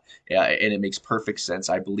a lot, yeah, and it makes perfect sense.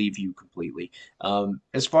 I believe you completely.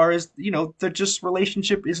 As far as the just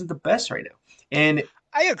relationship isn't the best right now, and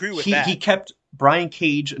I agree with he that. kept Brian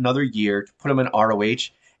Cage another year to put him in ROH,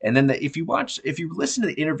 and then if you listen to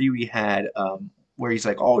the interview he had, where he's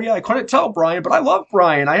like, "Oh yeah, I couldn't tell Brian, but I love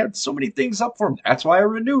Brian. I had so many things up for him. That's why I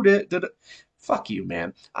renewed it." Fuck you,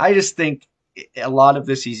 man. I just think a lot of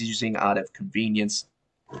this he's using out of convenience.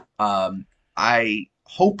 I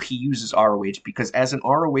hope he uses ROH because as an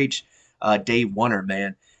ROH day oneer,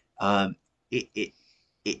 man, it, it,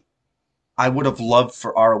 it, I would have loved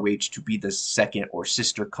for ROH to be the second or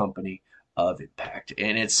sister company of Impact,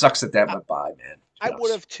 and it sucks that went by, man. I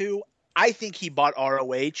would have too. I think he bought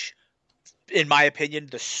ROH. In my opinion,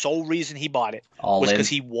 the sole reason he bought it was because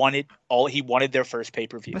he wanted their first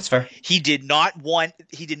pay-per-view. That's fair. He did not want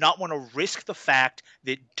to risk the fact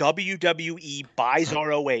that WWE buys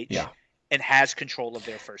ROH and has control of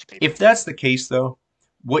their first pay-per-view. If that's the case, though,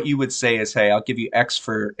 what you would say is, hey, I'll give you X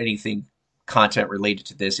for anything content related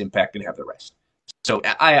to this Impact and have the rest. So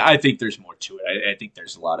I think there's more to it. I think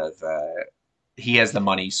there's a lot of he has the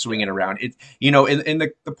money swinging around. It, and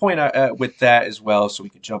the point with that as well, so we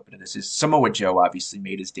can jump into this, is Samoa Joe obviously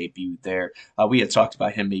made his debut there. We had talked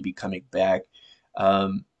about him maybe coming back.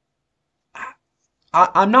 I'm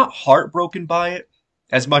not heartbroken by it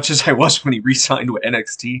as much as I was when he re-signed with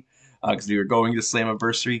NXT because we were going to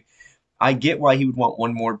Slammiversary. I get why he would want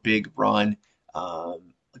one more big run.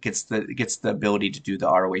 Gets the ability to do the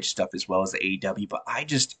ROH stuff as well as the AEW, but I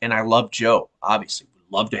love Joe. Obviously,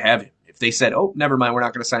 would love to have him. If they said, "Oh, never mind, we're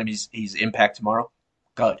not going to sign him. He's Impact tomorrow,"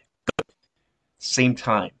 good. Same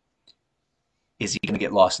time, is he going to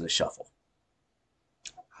get lost in the shuffle?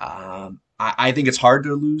 I think it's hard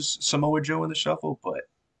to lose Samoa Joe in the shuffle, but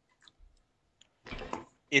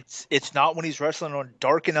it's not when he's wrestling on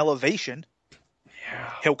Dark and Elevation.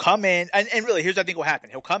 Yeah. He'll come in, and really, here's what I think will happen.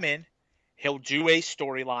 He'll come in, he'll do a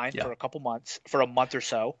storyline for a couple months, for a month or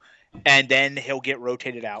so, and then he'll get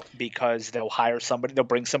rotated out because they'll hire somebody, they'll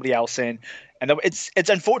bring somebody else in, and it's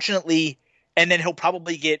unfortunately, and then he'll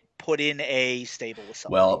probably get put in a stable with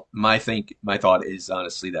somebody. Well, my thought is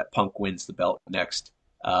honestly that Punk wins the belt next,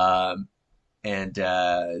 and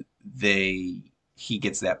he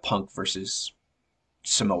gets that Punk versus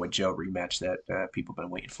Samoa Joe rematch that people have been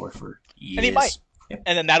waiting for years. And he might,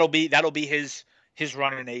 and then that'll be his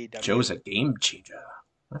run in AEW. Joe's a game changer.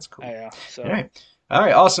 That's cool. Yeah. So. All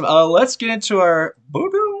right, awesome. Let's get into our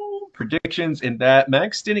predictions in that.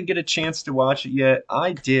 Max didn't get a chance to watch it yet.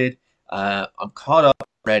 I did. I'm caught up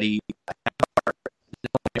already. I have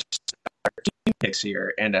our team picks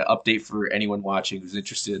here and an update for anyone watching who's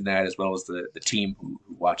interested in that, as well as the team who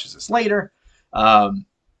watches this later. But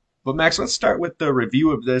Max, let's start with the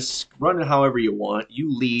review of this. Run it however you want.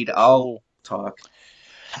 You lead. I'll talk.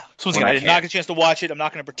 So I did not get a chance to watch it. I'm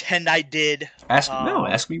not going to pretend I did. Ask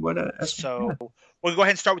me what. We'll go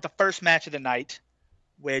ahead and start with the first match of the night,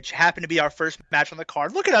 which happened to be our first match on the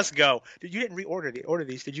card. Look at us go! You didn't order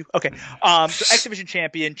these, did you? Okay. So X Division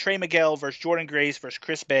champion Trey Miguel versus Jordan Grace versus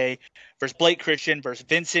Chris Bay versus Blake Christian versus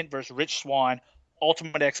Vincent versus Rich Swann.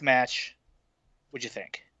 Ultimate X match. What'd you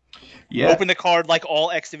think? Yeah. Open the card like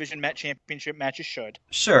all X Division championship matches should.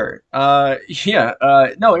 Sure. No,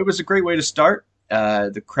 it was a great way to start.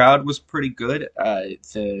 The crowd was pretty good.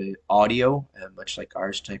 The audio, much like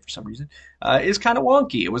ours tonight for some reason, is kind of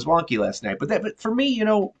wonky. It was wonky last night. But for me,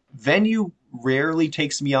 venue rarely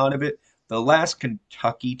takes me out of it. The last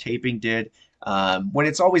Kentucky taping did. When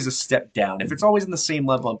it's always a step down. If it's always in the same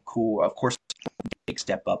level, I'm cool. Of course, big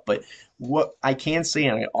step up. But what I can say,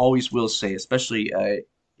 and I always will say, especially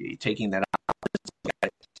taking that out,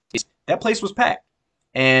 is that place was packed.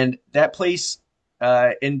 And that place...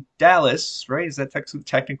 in Dallas, right? Is that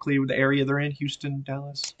technically the area they're in? Houston,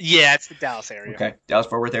 Dallas? Yeah, it's the Dallas area. Okay,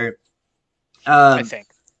 Dallas-Fort Worth area. I think.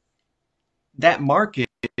 That market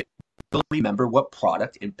will remember what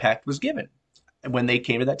product Impact was given when they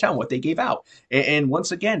came to that town, what they gave out. And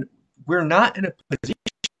once again, we're not in a position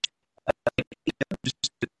just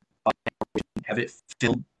to have it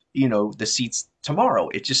filled, the seats tomorrow.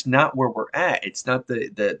 It's just not where we're at. It's not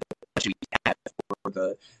the budget we have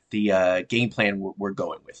or the game plan we're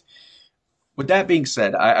going with. With that being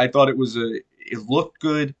said, I thought it looked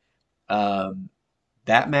good.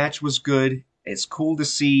 That match was good. It's cool to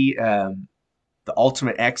see the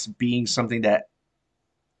Ultimate X being something that,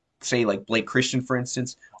 say, like Blake Christian, for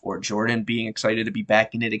instance, or Jordan being excited to be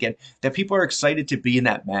back in it again, that people are excited to be in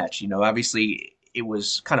that match. Obviously, it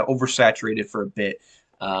was kind of oversaturated for a bit.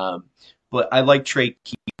 But I like Trey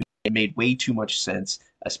keeping it. It made way too much sense,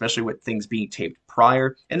 especially with things being taped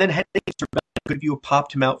prior. And then heading to could you have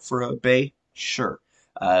popped him out for a Bay? Sure.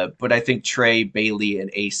 But I think Trey, Bailey, and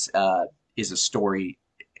Ace is a story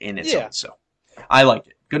in its Yeah. own. So I liked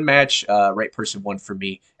it. Good match. Right person won for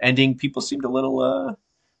me. Ending, people seemed a little,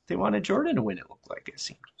 they wanted Jordan to win, it looked like. It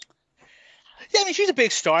seemed. Yeah, I mean, she's a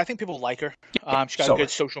big star. I think people like her. She's got So a good right.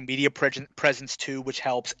 social media presence too, which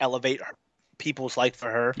helps elevate people's like for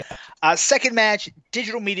her. Yeah. Second match,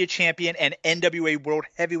 digital media champion and NWA World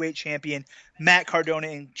Heavyweight Champion Matt Cardona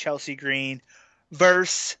and Chelsea Green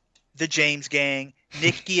versus the James Gang,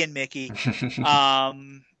 Nikki and Mickey.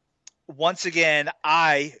 Once again,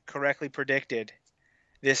 I correctly predicted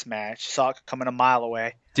this match. Saw it coming a mile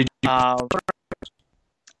away. Did you?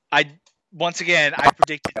 I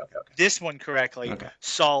predicted Okay. this one correctly. Okay.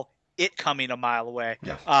 Saw it coming a mile away.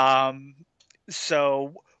 Yeah.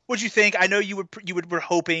 So what'd you think? I know you were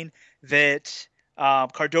hoping that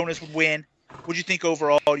Cardonas would win. What'd you think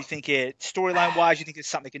overall? Do you think it storyline wise? You think it's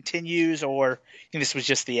something that continues, or you think this was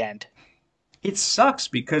just the end? It sucks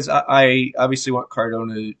because I obviously want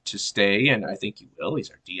Cardona to stay, and I think he will. He's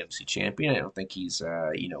our DMC champion. I don't think he's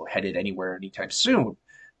headed anywhere anytime soon.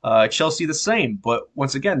 Chelsea the same, but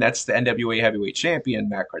once again, that's the NWA Heavyweight Champion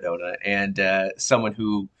Matt Cardona, and someone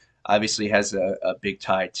who obviously has a big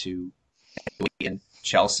tie to and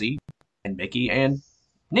Chelsea and Mickey and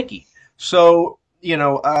Nikki. So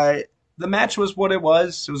the match was what it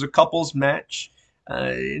was. It was a couples match.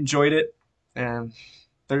 Enjoyed it, and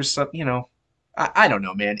there's some I don't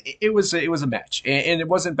know, man. It was a match, and it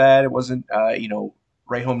wasn't bad. It wasn't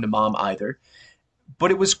right home to mom either. But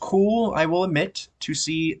it was cool, I will admit, to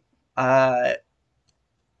see I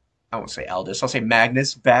won't say Aldis, I'll say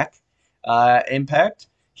Magnus back Impact.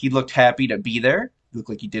 He looked happy to be there. He looked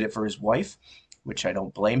like he did it for his wife, which I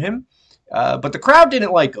don't blame him. But the crowd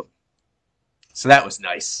didn't like him. So that was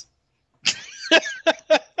nice.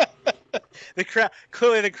 The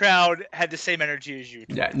crowd had the same energy as you.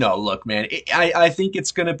 Yeah, no, look, man. I think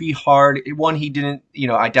it's going to be hard. One, he didn't,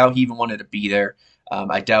 I doubt he even wanted to be there.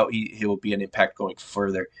 I doubt he will be an Impact going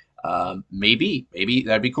further. Maybe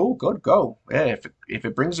that'd be cool. Good, go. Yeah, if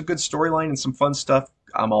it brings a good storyline and some fun stuff,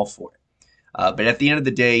 I'm all for it. But at the end of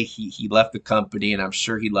the day, he left the company, and I'm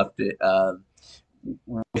sure he left it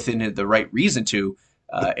within the right reason to,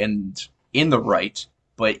 and in the right.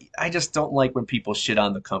 But I just don't like when people shit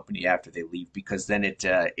on the company after they leave, because then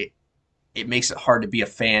it makes it hard to be a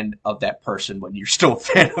fan of that person when you're still a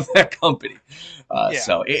fan of that company.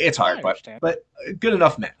 So it's hard, but a good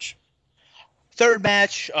enough match. Third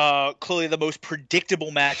match, clearly the most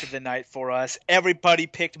predictable match of the night for us. Everybody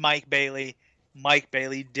picked Mike Bailey. Mike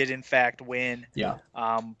Bailey did in fact win. Yeah.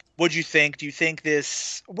 What do you think? What do you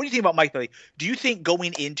think about Mike Bailey? Do you think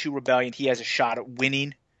going into Rebellion he has a shot at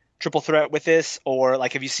winning Triple Threat with this, or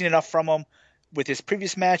have you seen enough from him with his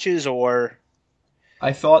previous matches, or?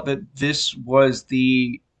 I thought that this was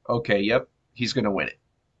he's going to win it.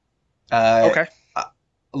 Okay.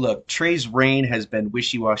 Look, Trey's reign has been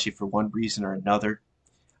wishy-washy for one reason or another.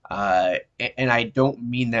 And I don't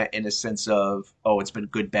mean that in a sense of, it's been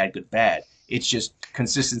good, bad. It's just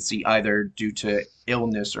consistency, either due to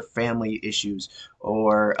illness or family issues,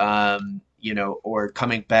 or, or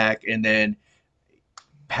coming back and then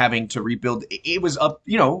having to rebuild. It was up,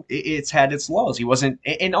 it's had its laws. He wasn't,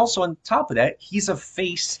 and also on top of that, he's a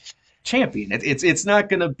face champion. It's not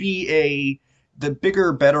going to be the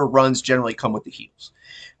bigger, better runs generally come with the heels.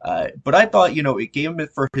 But I thought, it gave him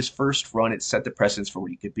it for his first run. It set the precedence for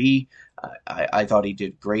what he could be. I thought he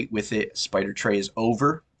did great with it. Spider Trey is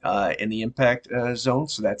over in the Impact zone,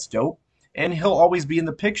 so that's dope. And he'll always be in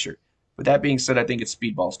the picture. With that being said, I think it's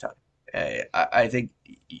Speedball's time. I think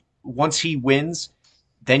once he wins,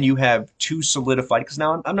 then you have two solidified. Because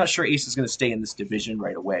now I'm not sure Ace is going to stay in this division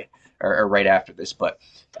right away or right after this. But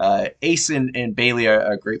Ace and Bailey are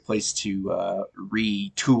a great place to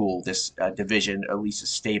retool this division, at least as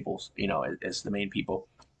stables, as the main people.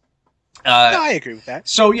 No, I agree with that.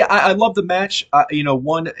 So, yeah, I love the match.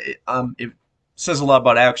 It says a lot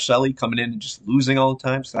about Alex Shelley coming in and just losing all the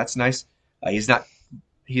time. So that's nice. He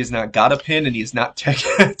has not got a pin, and he has not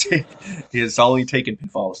he has only taken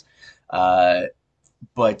pinfalls.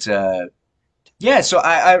 Yeah, so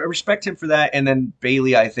I respect him for that. And then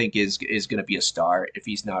Bailey, I think, is going to be a star if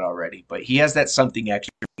he's not already. But he has that something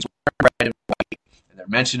extra. He's wearing red and white, and they're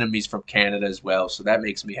mentioning him. He's from Canada as well, so that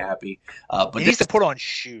makes me happy. But he needs to put on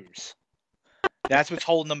shoes. That's what's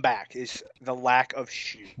holding them back, is the lack of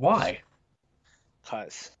shoes. Why?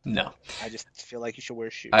 Because no, I just feel like he should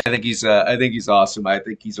wear shoes. I think he's awesome. I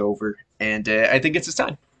think he's over, and I think it's his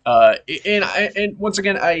time. And once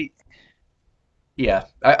again, I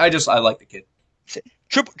like the kid.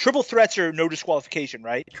 Triple threats are no disqualification,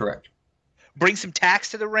 right? Correct. Bring some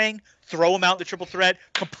tacks to the ring, throw him out in the triple threat,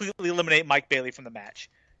 completely eliminate Mike Bailey from the match.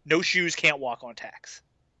 No shoes, can't walk on tacks.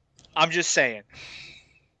 I'm just saying.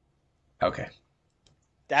 Okay.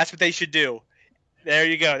 That's what they should do. There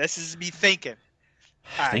you go. This is me thinking.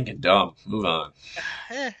 Right. Thinking dumb. Move on.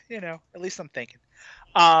 At least I'm thinking.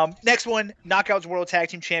 Next one, Knockouts World Tag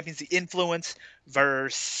Team Champions, The Influence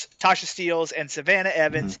versus Tasha Steelz and Savannah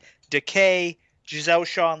Evans, Decay, Giselle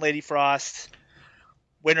Shaw and Lady Frost.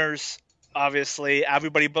 Winners, obviously.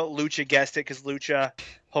 Everybody but Lucha guessed it because Lucha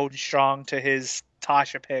holding strong to his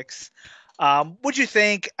Tasha picks. What'd you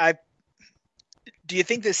think? Do you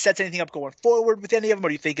think this sets anything up going forward with any of them, or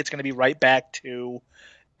do you think it's going to be right back to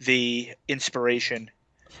the inspiration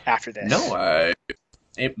after this? No,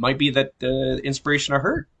 it might be that the inspiration I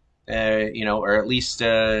heard, or at least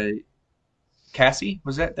Cassie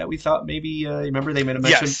was that we thought maybe. Remember they made a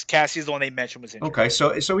mention. Yes, Cassie's the one they mentioned was injured. Okay,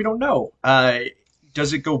 so we don't know.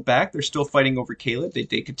 Does it go back? They're still fighting over Caleb. They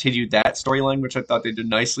continued that storyline, which I thought they did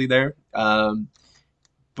nicely there.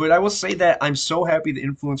 But I will say that I'm so happy the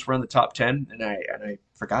Influence were on the top 10, and I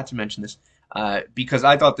forgot to mention this because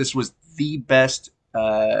I thought this was the best.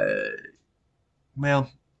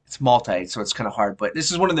 It's multi, so it's kind of hard, but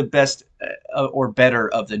this is one of the best or better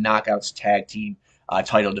of the Knockouts tag team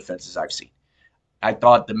title defenses I've seen. I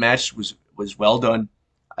thought the match was well done.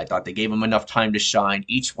 I thought they gave them enough time to shine.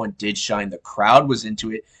 Each one did shine. The crowd was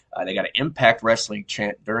into it. They got an Impact Wrestling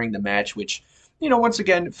chant during the match, which, once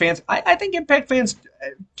again, fans, I think Impact fans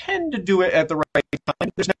tend to do it at the right time.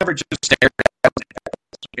 There's never just Impact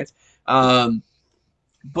fans.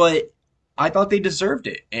 But I thought they deserved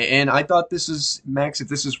it. And I thought this is, Max, if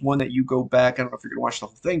this is one that you go back, I don't know if you're going to watch the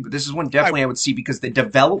whole thing, but this is one definitely I would see because the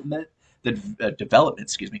development,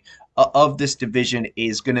 of this division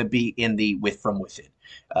is going to be in the from within.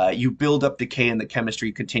 You build up Decay and the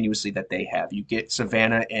chemistry continuously that they have. You get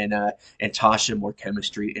Savannah and Tasha more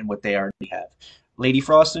chemistry in what they already have. Lady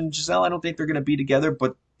Frost and Giselle, I don't think they're going to be together,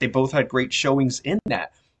 but they both had great showings in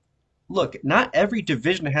that. Look, not every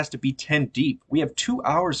division has to be 10 deep. We have 2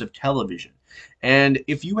 hours of television. And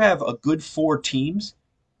if you have a good 4 teams,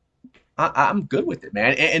 I'm good with it,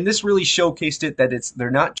 man. And this really showcased it that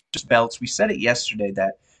they're not just belts. We said it yesterday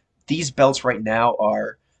that these belts right now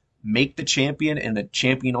make the champion, and the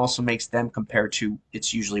champion also makes them compared to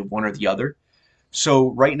it's usually one or the other.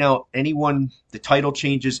 So right now, the title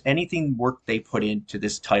changes, anything work they put into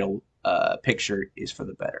this title picture is for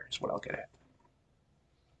the better, is what I'll get at.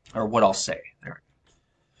 Or what I'll say. There.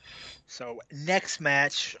 So next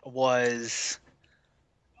match was,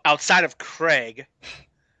 outside of Craig,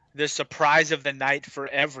 the surprise of the night for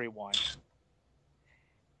everyone,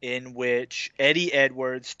 in which Eddie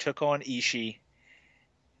Edwards took on Ishii.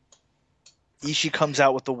 Ishii comes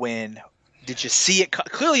out with the win. Did you see it?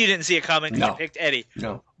 Clearly you didn't see it coming because you picked Eddie.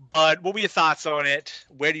 No. But what were your thoughts on it?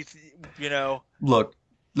 Where do you Look,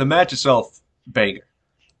 the match itself, banger.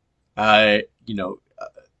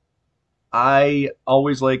 I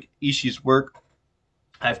always like Ishii's work.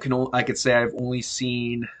 I could say I've only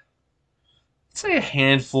seen, say, a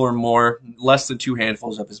handful or more, less than 2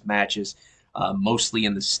 handfuls of his matches, mostly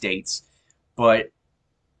in the States. But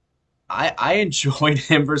I enjoyed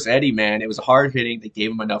him versus Eddie, man. It was hard hitting. They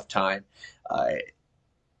gave him enough time.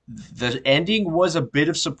 The ending was a bit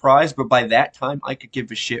of surprise, but by that time I could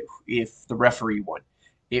give a shit if the referee won.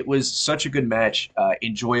 It was such a good match,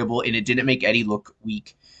 enjoyable, and it didn't make Eddie look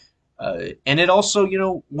weak. And it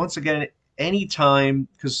also, once again, anytime,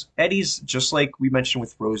 because Eddie's just like we mentioned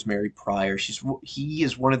with Rosemary prior, he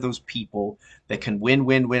is one of those people that can win,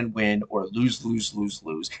 or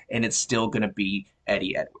lose, and it's still going to be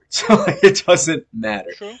Eddie Edwards. It doesn't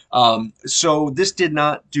matter. True. So this did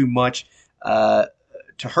not do much to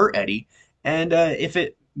hurt Eddie, and if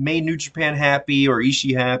it made New Japan happy or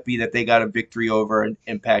Ishii happy that they got a victory over an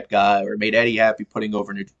Impact guy, or made Eddie happy putting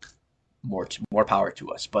over more power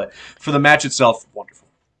to us. But for the match itself, wonderful.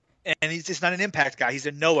 And he's just not an Impact guy. He's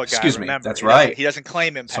a Noah guy. Excuse me. Remember. That's right. He doesn't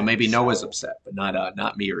claim Impact. So maybe Noah's upset, but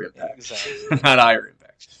not me or Impact. Exactly. Not I or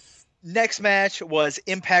Impact. Next match was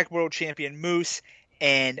Impact World Champion Moose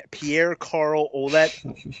and Pierre Carl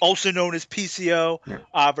Ouellet, also known as PCO,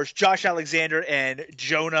 versus Josh Alexander and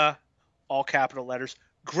Jonah, all capital letters.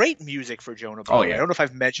 Great music for Jonah. Oh, yeah. I don't know if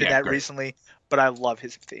I've mentioned that great. Recently, but I love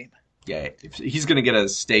his theme. Yeah, he's going to get a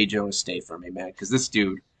Jonah stay from me, man, because this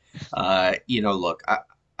dude, look,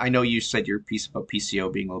 I know you said your piece about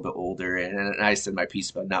PCO being a little bit older, and I said my piece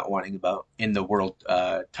about not wanting about in the world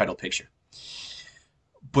title picture.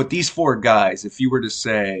 But these 4 guys, if you were to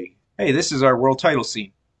say, hey, this is our world title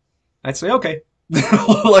scene, I'd say, okay.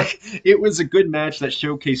 It was a good match that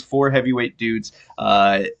showcased 4 heavyweight dudes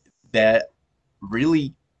that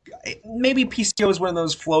really maybe PCO is one of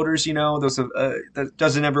those floaters, those that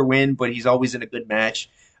doesn't ever win, but he's always in a good match.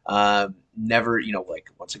 Never, like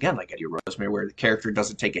once again, like Eddie Rosemary, where the character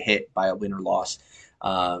doesn't take a hit by a win or loss.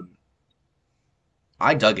 I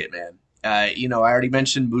dug it, man. I already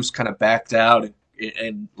mentioned Moose kind of backed out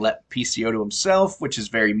and let PCO to himself, which is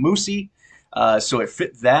very Moosey. So it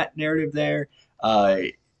fit that narrative there.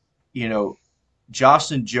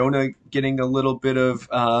 Josh and Jonah getting a little bit of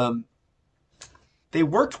they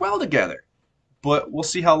worked well together, but we'll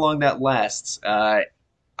see how long that lasts. I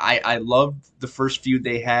loved the first feud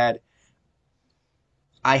they had.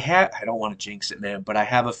 I don't want to jinx it, man, but I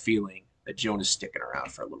have a feeling that Jonah's sticking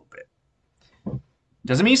around for a little bit.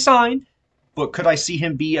 Doesn't mean he signed, but could I see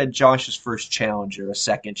him be a Josh's first challenger, a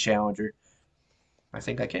second challenger? I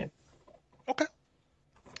think I can. Okay.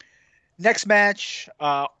 Next match,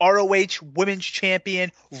 ROH Women's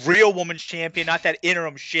Champion, real Women's Champion, not that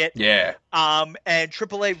interim shit. Yeah. And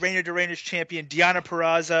AAA Reina de Reinas Champion Deonna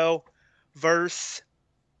Purrazzo versus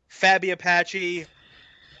Fabi Apache.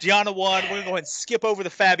 Deonna won. We're going to go ahead and skip over the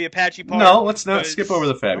Fabi Apache part. No, let's not skip over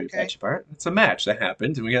the Fabi Apache part. It's a match that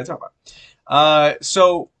happened, and we got to talk about it.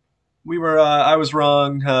 So we were, I was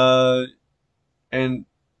wrong, and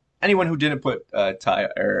anyone who didn't put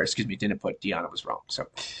didn't put Deonna was wrong. So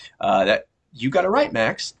that you got it right,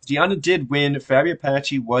 Max. Deonna did win. Fabi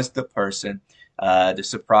Apache was the person, the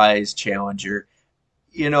surprise challenger.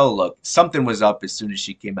 Look, something was up as soon as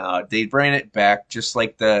she came out. They ran it back just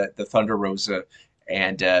like the Thunder Rosa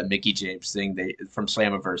and Mickie James thing from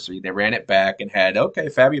Slammiversary. They ran it back and had,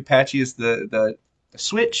 Fabi Apache is the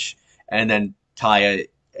switch, and then Taya,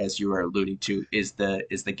 as you were alluding to, is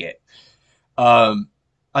the get.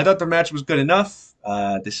 I thought the match was good enough.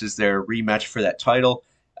 This is their rematch for that title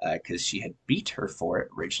because she had beat her for it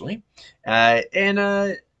originally. And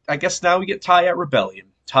I guess now we get Taya at Rebellion.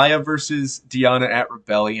 Taya versus Deonna at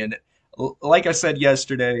Rebellion. Like I said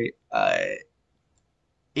yesterday,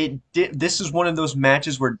 this is one of those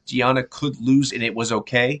matches where Deonna could lose and it was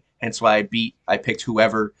okay. Hence why I picked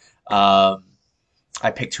whoever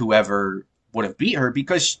would have beat her,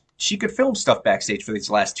 because she could film stuff backstage for these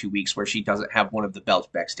last 2 weeks where she doesn't have one of the belts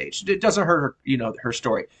backstage. It doesn't hurt her, her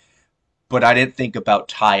story. But I didn't think about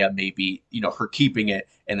Taya maybe, her keeping it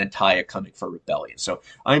and then Taya coming for Rebellion. So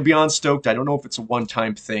I'm beyond stoked. I don't know if it's a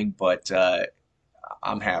one-time thing, but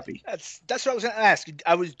I'm happy. That's what I was going to ask.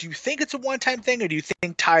 Do you think it's a one-time thing, or do you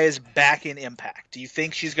think Taya's back in Impact? Do you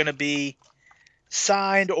think she's going to be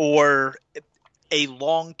signed or a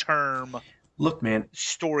long-term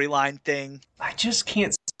storyline thing? I just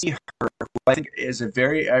can't see her. I think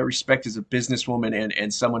I respect as a businesswoman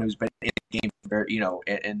and someone who's been in the game very,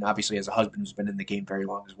 and obviously as a husband who's been in the game very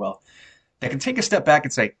long as well, that can take a step back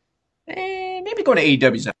and say, maybe going to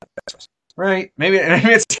AEW is not the best, right? Maybe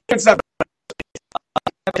it's not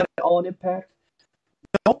all in Impact.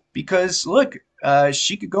 No, because look,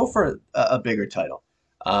 she could go for a bigger title.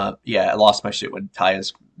 I lost my shit when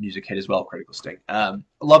Taya's music hit as well. Critical Sting.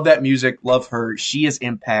 Love that music. Love her. She is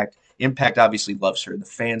Impact. Impact obviously loves her. The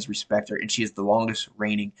fans respect her, and she is the longest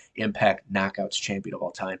reigning Impact Knockouts champion of all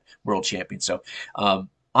time, world champion. So I'm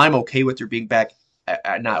okay with her being back.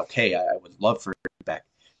 Not okay. I would love for her to be back.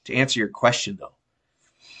 To answer your question, though,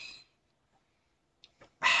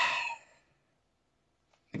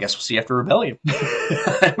 I guess we'll see after Rebellion.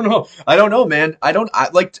 I don't know, man. At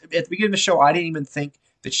the beginning of the show, I didn't even think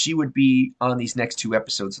that she would be on these next 2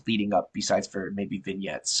 episodes leading up, besides for maybe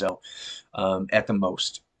vignettes. So, at the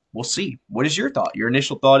most, we'll see. What is your thought? Your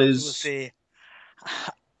initial thought is? We'll see.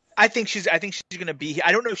 I think she's going to be here.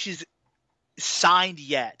 I don't know if she's signed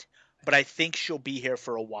yet, but I think she'll be here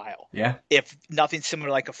for a while. Yeah. If nothing similar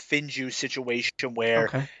like a Finju situation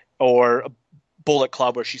or a Bullet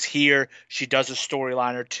Club where she's here, she does a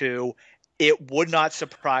storyline or two. It would not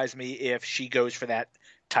surprise me if she goes for that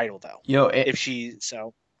title, though. Yeah,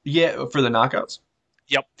 for the knockouts.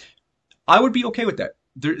 Yep. I would be okay with that.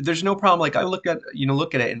 There's no problem. Like I look at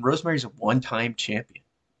it, and Rosemary's a one-time champion.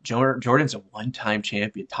 Jordan's a one-time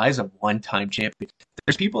champion. Ty's a one-time champion.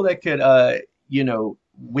 There's people that could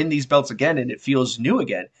win these belts again, and it feels new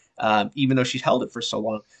again, even though she's held it for so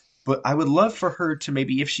long. But I would love for her to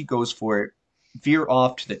maybe, if she goes for it, veer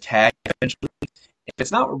off to the tag eventually. If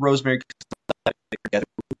it's not with Rosemary,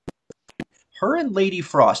 her and Lady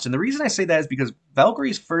Frost. And the reason I say that is because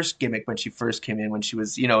Valkyrie's first gimmick when she first came in, when she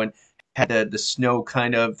was, and had the snow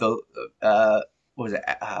kind of, what was it?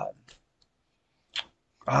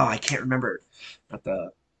 I can't remember. Not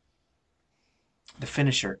the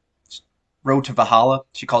finisher. Road to Valhalla.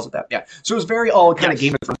 She calls it that. Yeah. So it was very all kind of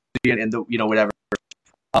Game of Thrones and the, whatever.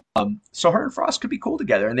 So her and Frost could be cool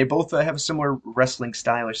together, and they both have a similar wrestling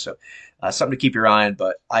style, so something to keep your eye on.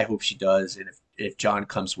 But I hope she does, and if John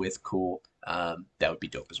comes with, cool, that would be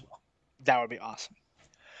dope as well. That would be awesome.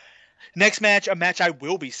 Next match, a match I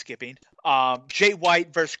will be skipping. Jay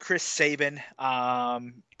White versus Chris Sabin.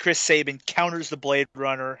 Chris Sabin counters the Blade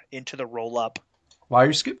Runner into the roll-up. Why are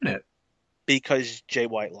you skipping it? Because Jay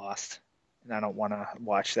White lost, and I don't want to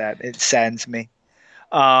watch that. It saddens me.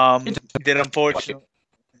 That unfortunately,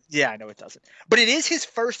 yeah, I know it doesn't. But it is his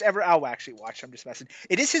first ever. I'll actually watch. I'm just messing.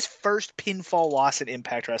 It is his first pinfall loss in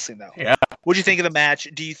Impact Wrestling, though. Yeah. What do you think of the match?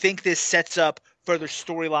 Do you think this sets up further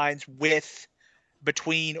storylines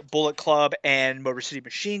between Bullet Club and Motor City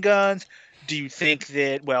Machine Guns? Do you think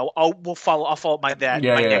that? Well, I'll follow up my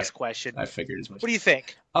next question. I figured as much. What do you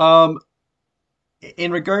think?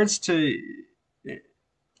 In regards to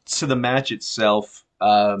the match itself,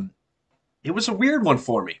 it was a weird one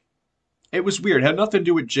for me. It was weird. It had nothing to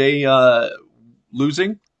do with Jay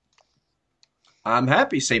losing. I'm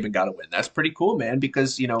happy Sabin got a win. That's pretty cool, man,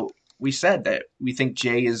 because, we said that we think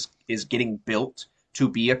Jay is getting built to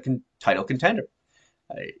be a title contender.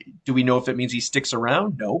 Do we know if it means he sticks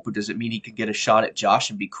around? No, but does it mean he can get a shot at Josh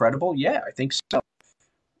and be credible? Yeah, I think so.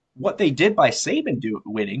 What they did by Sabin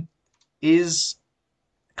winning is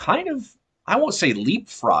kind of, I won't say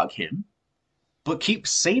leapfrog him, but keep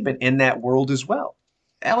Sabin in that world as well.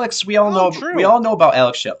 Alex, we all know about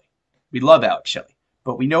Alex Shelley. We love Alex Shelley,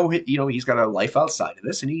 but we know he's got a life outside of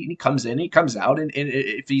this, and he comes in, he comes out, and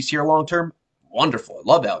if he's here long term, wonderful. I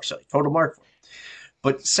love Alex Shelley, total mark for him.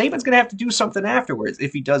 But Sabin's going to have to do something afterwards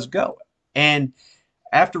if he does go. And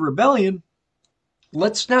after Rebellion,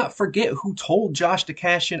 let's not forget who told Josh to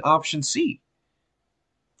cash in Option C.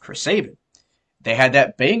 Chris Sabin. They had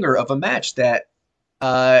that banger of a match that,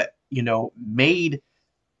 made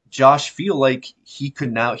Josh feel like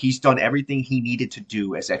he's done everything he needed to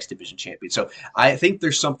do as X Division champion. So I think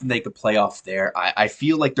there's something they could play off there. I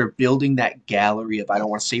feel like they're building that gallery of, I don't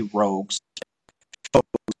want to say rogues,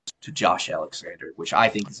 to Josh Alexander, which I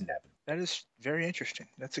think is inevitable. That is very interesting.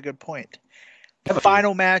 That's a good point. The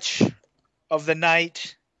final match of the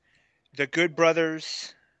night, the Good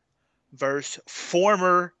Brothers versus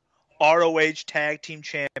former ROH Tag Team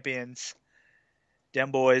Champions,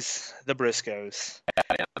 them boys, the Briscoes.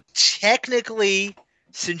 Technically,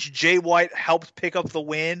 since Jay White helped pick up the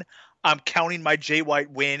win, I'm counting my Jay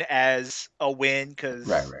White win as a win because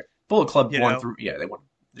right. Bullet Club won through. Yeah, they won.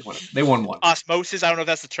 They won one. Osmosis. I don't know if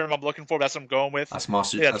that's the term I'm looking for, but that's what I'm going with.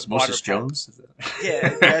 Osmosis Jones.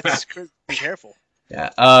 Yeah, that's be careful.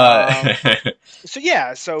 Yeah.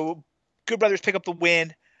 So Good Brothers pick up the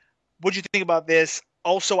win. What'd you think about this?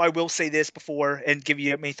 Also, I will say this before and give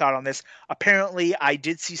you any thought on this. Apparently, I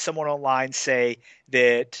did see someone online say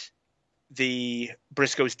that the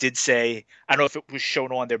Briscoes did say, I don't know if it was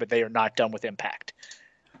shown on there, but they are not done with Impact.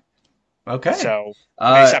 Okay. So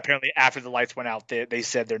apparently after the lights went out, they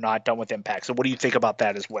said they're not done with Impact. So what do you think about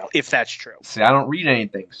that as well, if that's true? See, I don't read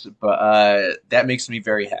anything, but that makes me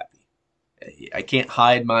very happy. I can't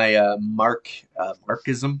hide my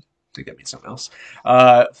Markism. I think that means something else.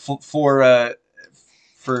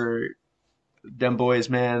 For them boys,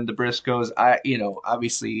 man, the Briscoes,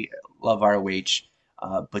 obviously love ROH,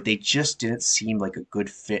 but they just didn't seem like a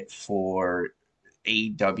good fit for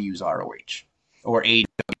AEW's ROH or AEW,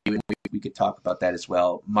 and we could talk about that as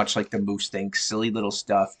well. Much like the Moose thing, silly little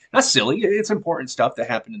stuff. Not silly, it's important stuff that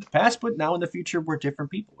happened in the past, but now in the future, we're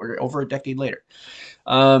different people. We're over a decade later.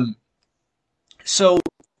 So,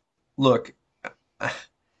 look,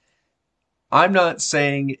 I'm not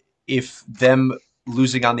saying if them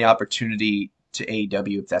losing on the opportunity to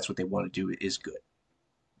AEW, if that's what they want to do, is good.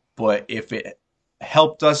 But if it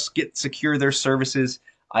helped us secure their services,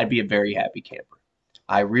 I'd be a very happy camper.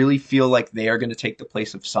 I really feel like they are going to take the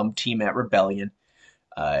place of some team at Rebellion.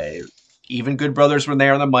 Even Good Brothers, when they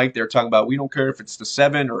are on the mic, they're talking about, we don't care if it's the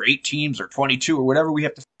 7 or 8 teams or 22 or whatever we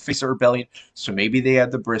have to face at Rebellion. So maybe they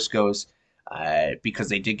have the Briscoes because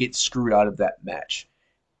they did get screwed out of that match.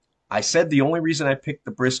 I said the only reason I picked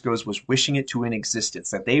the Briscoes was wishing it to an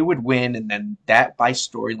existence, that they would win, and then that, by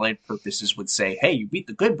storyline purposes, would say, hey, you beat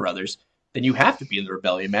the Good Brothers, then you have to be in the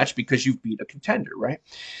Rebellion match because you've beat a contender, right?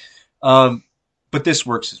 But this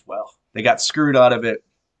works as well. They got screwed out of it.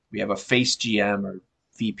 We have a face GM or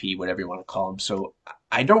VP, whatever you want to call them. So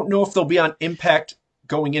I don't know if they'll be on Impact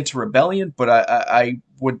going into Rebellion, but I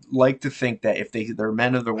would like to think that if they're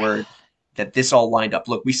men of their word, that this all lined up.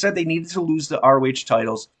 Look, we said they needed to lose the ROH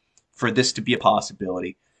titles for this to be a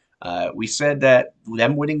possibility. We said that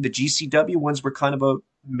them winning the GCW ones were kind of a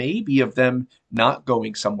maybe of them not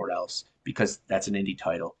going somewhere else because that's an indie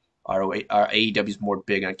title. AEW is more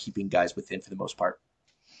big on keeping guys within for the most part.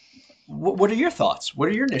 What are your thoughts? What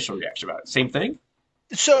are your initial reaction about it? Same thing?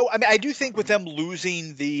 So, I mean, I do think with them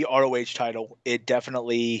losing the ROH title, it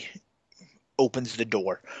definitely opens the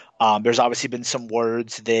door. There's obviously been some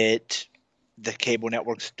words that the cable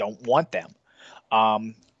networks don't want them.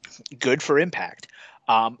 Good for Impact.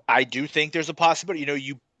 I do think there's a possibility. You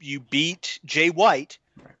know, you beat Jay White,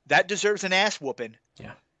 that deserves an ass whooping.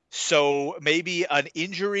 Yeah. So maybe an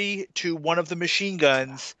injury to one of the machine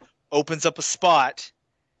guns opens up a spot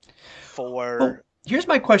for. Well, here's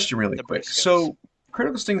my question, really the quick. Briscoes. So,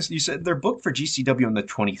 Critical Stings, you said they're booked for GCW on the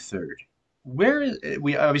 23rd. Where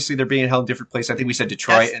we obviously they're being held in different places. I think we said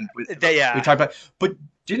Detroit, and we talked about. But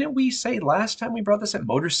didn't we say last time we brought this up,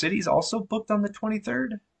 Motor City's also booked on the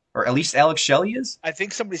 23rd, or at least Alex Shelley is? I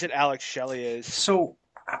think somebody said Alex Shelley is. So,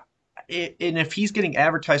 and if he's getting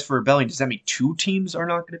advertised for Rebellion, does that mean two teams are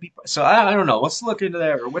not going to be? So I don't know. Let's look into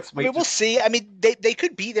that, or let's wait. I mean, we'll see. I mean, they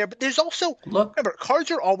could be there, but there's also remember, cards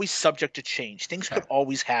are always subject to change. Things could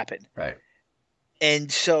always happen, right?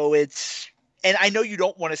 And so and I know you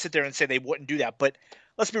don't want to sit there and say they wouldn't do that, but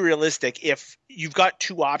let's be realistic. If you've got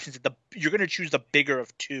two options, you're going to choose the bigger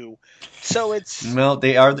of two. So well,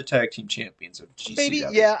 they are the tag team champions of GCW. Maybe,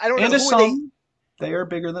 yeah. I don't know. And to some, they are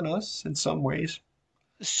bigger than us in some ways.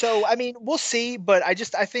 So I mean, we'll see. But I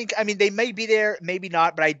think they may be there, maybe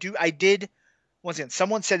not. But I did. Once again,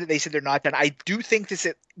 someone said that they said they're not done. I do think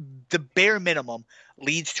the bare minimum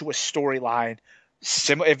leads to a storyline.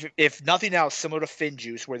 If nothing else, similar to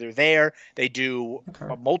FinJuice, where they're there, they do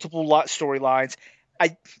multiple storylines.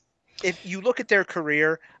 If you look at their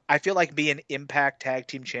career, I feel like being Impact Tag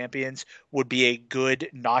Team Champions would be a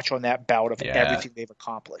good notch on that belt of everything they've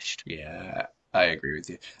accomplished. Yeah, I agree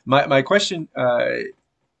with you. My question,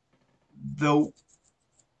 though,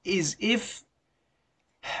 is if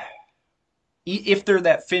they're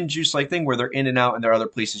that FinJuice like thing where they're in and out and there are other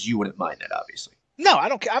places, you wouldn't mind that, obviously. No, I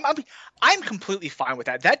don't care. I'm completely fine with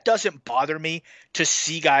that. That doesn't bother me to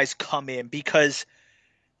see guys come in, because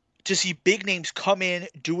to see big names come in,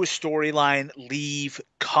 do a storyline, leave,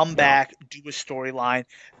 come back, do a storyline,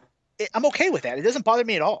 I'm okay with that. It doesn't bother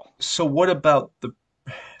me at all. So what about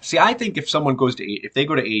See, I think if someone if they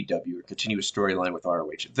go to AEW or continue a storyline with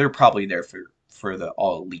ROH, they're probably there for the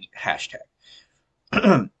All Elite hashtag.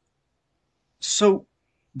 So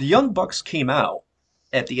the Young Bucks came out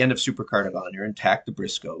at the end of Supercard of Honor and attacked the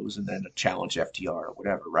Briscoes and then challenged FTR or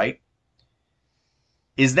whatever, right?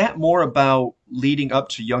 Is that more about leading up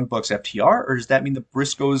to Young Bucks FTR, or does that mean the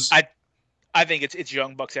Briscoes? I think it's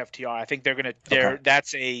Young Bucks FTR. I think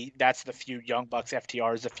that's the feud. Young Bucks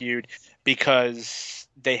FTR is a feud because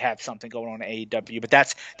they have something going on at AEW, but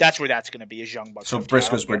that's where that's going to be, is Young Bucks. So FTR.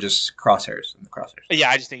 Briscoes were just crosshairs in the crosshairs. Yeah,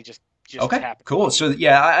 I just think it just okay, happened. Cool. So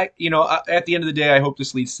yeah, at the end of the day, I hope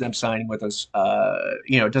this leads to them signing with us.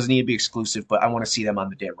 It doesn't need to be exclusive, but I want to see them on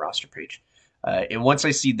the damn roster page. And once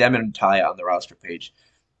I see them and Taya on the roster page,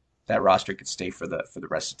 that roster could stay for the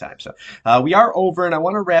rest of the time. So we are over, and I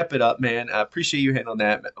want to wrap it up, man. I appreciate you handling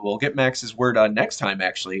that. We'll get Max's word on next time,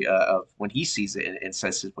 actually, of when he sees it and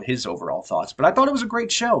says his overall thoughts. But I thought it was a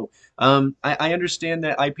great show. I understand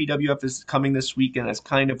that IPWF is coming this week, and that's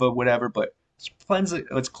kind of a whatever, but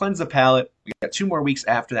let's cleanse the palate. We got 2 more weeks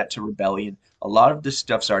after that to Rebellion. A lot of this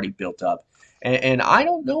stuff's already built up. And I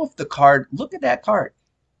don't know if the card, look at that card.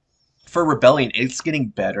 For Rebellion, it's getting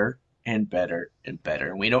better and better and better.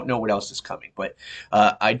 And we don't know what else is coming. But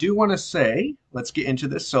I do want to say, let's get into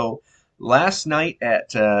this. So last night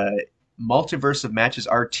at Multiverse of Matches,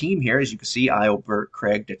 our team here, as you can see, Io, Bert,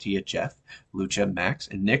 Craig, Datia, Jeff, Lucha, Max,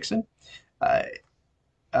 and Nixon.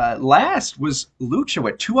 Last was Lucha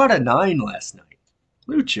with 2 out of 9 last night.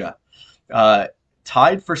 Lucha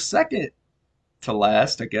tied for second to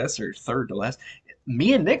last, I guess, or third to last.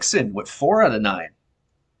 Me and Nixon with 4 out of 9.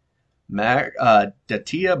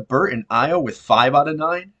 Datia, Bert, and Io with 5 out of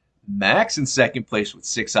 9. Max in second place with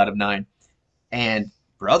 6 out of 9. And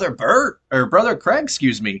brother Craig,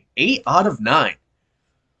 8 out of 9.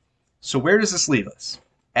 So where does this leave us?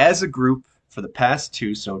 As a group for the past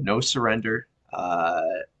 2, so No Surrender,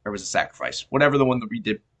 or was it Sacrifice? Whatever the one that we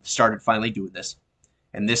started finally doing this.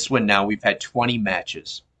 And this one now we've had 20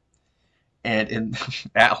 matches. And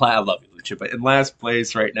I love you, Lucha, but in last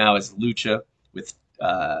place right now is Lucha with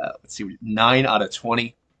 9 out of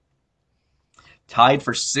 20. Tied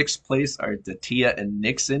for 6th place are Datia and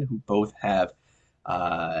Nixon, who both have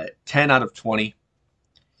 10 out of 20.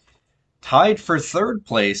 Tied for 3rd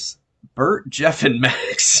place, Bert, Jeff, and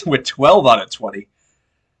Max with 12 out of 20.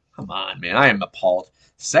 Come on, man. I am appalled.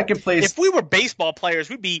 2nd place. If we were baseball players,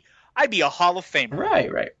 I'd be a Hall of Famer.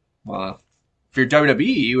 Right. Well, if you're WWE,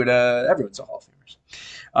 you would, everyone's a Hall of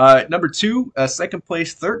Famers. Number 2, 2nd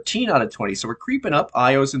place, 13 out of 20. So we're creeping up.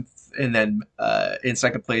 Io's in and then in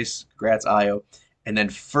second place, congrats, Io. And then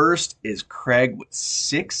first is Craig with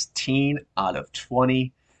 16 out of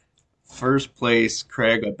 20. First place,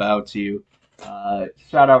 Craig, about to you.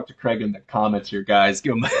 Shout out to Craig in the comments here, guys.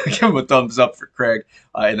 Give him a thumbs up for Craig.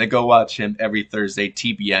 And then go watch him every Thursday,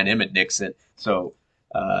 TBN, him and Nixon. So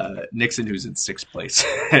Nixon, who's in sixth place.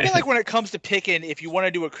 I feel like when it comes to picking, if you want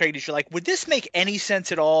to do a Craig dish, you're like, would this make any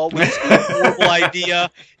sense at all? Would this be a horrible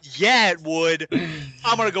idea? Yeah, it would.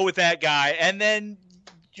 I'm going to go with that guy. And then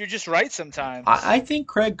you're just right sometimes. I think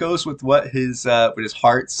Craig goes with what his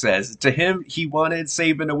heart says. To him, he wanted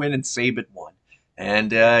Saban to win, and Saban won.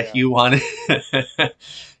 And he wanted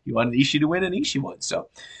Ishii to win, and Ishii won. So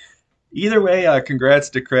either way, congrats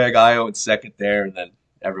to Craig, Io in second there, and then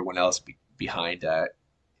everyone else behind.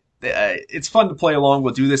 It's fun to play along.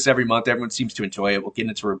 We'll do this every month. Everyone seems to enjoy it. We'll get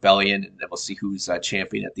into Rebellion, and then we'll see who's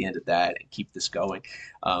champion at the end of that and keep this going.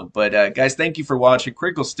 But guys, thank you for watching.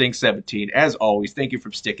 Crinkle Stink 17, as always, thank you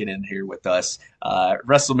for sticking in here with us.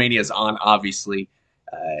 WrestleMania is on, obviously.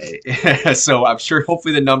 So I'm sure,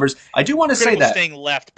 hopefully the numbers. I do want to say that. Sting left.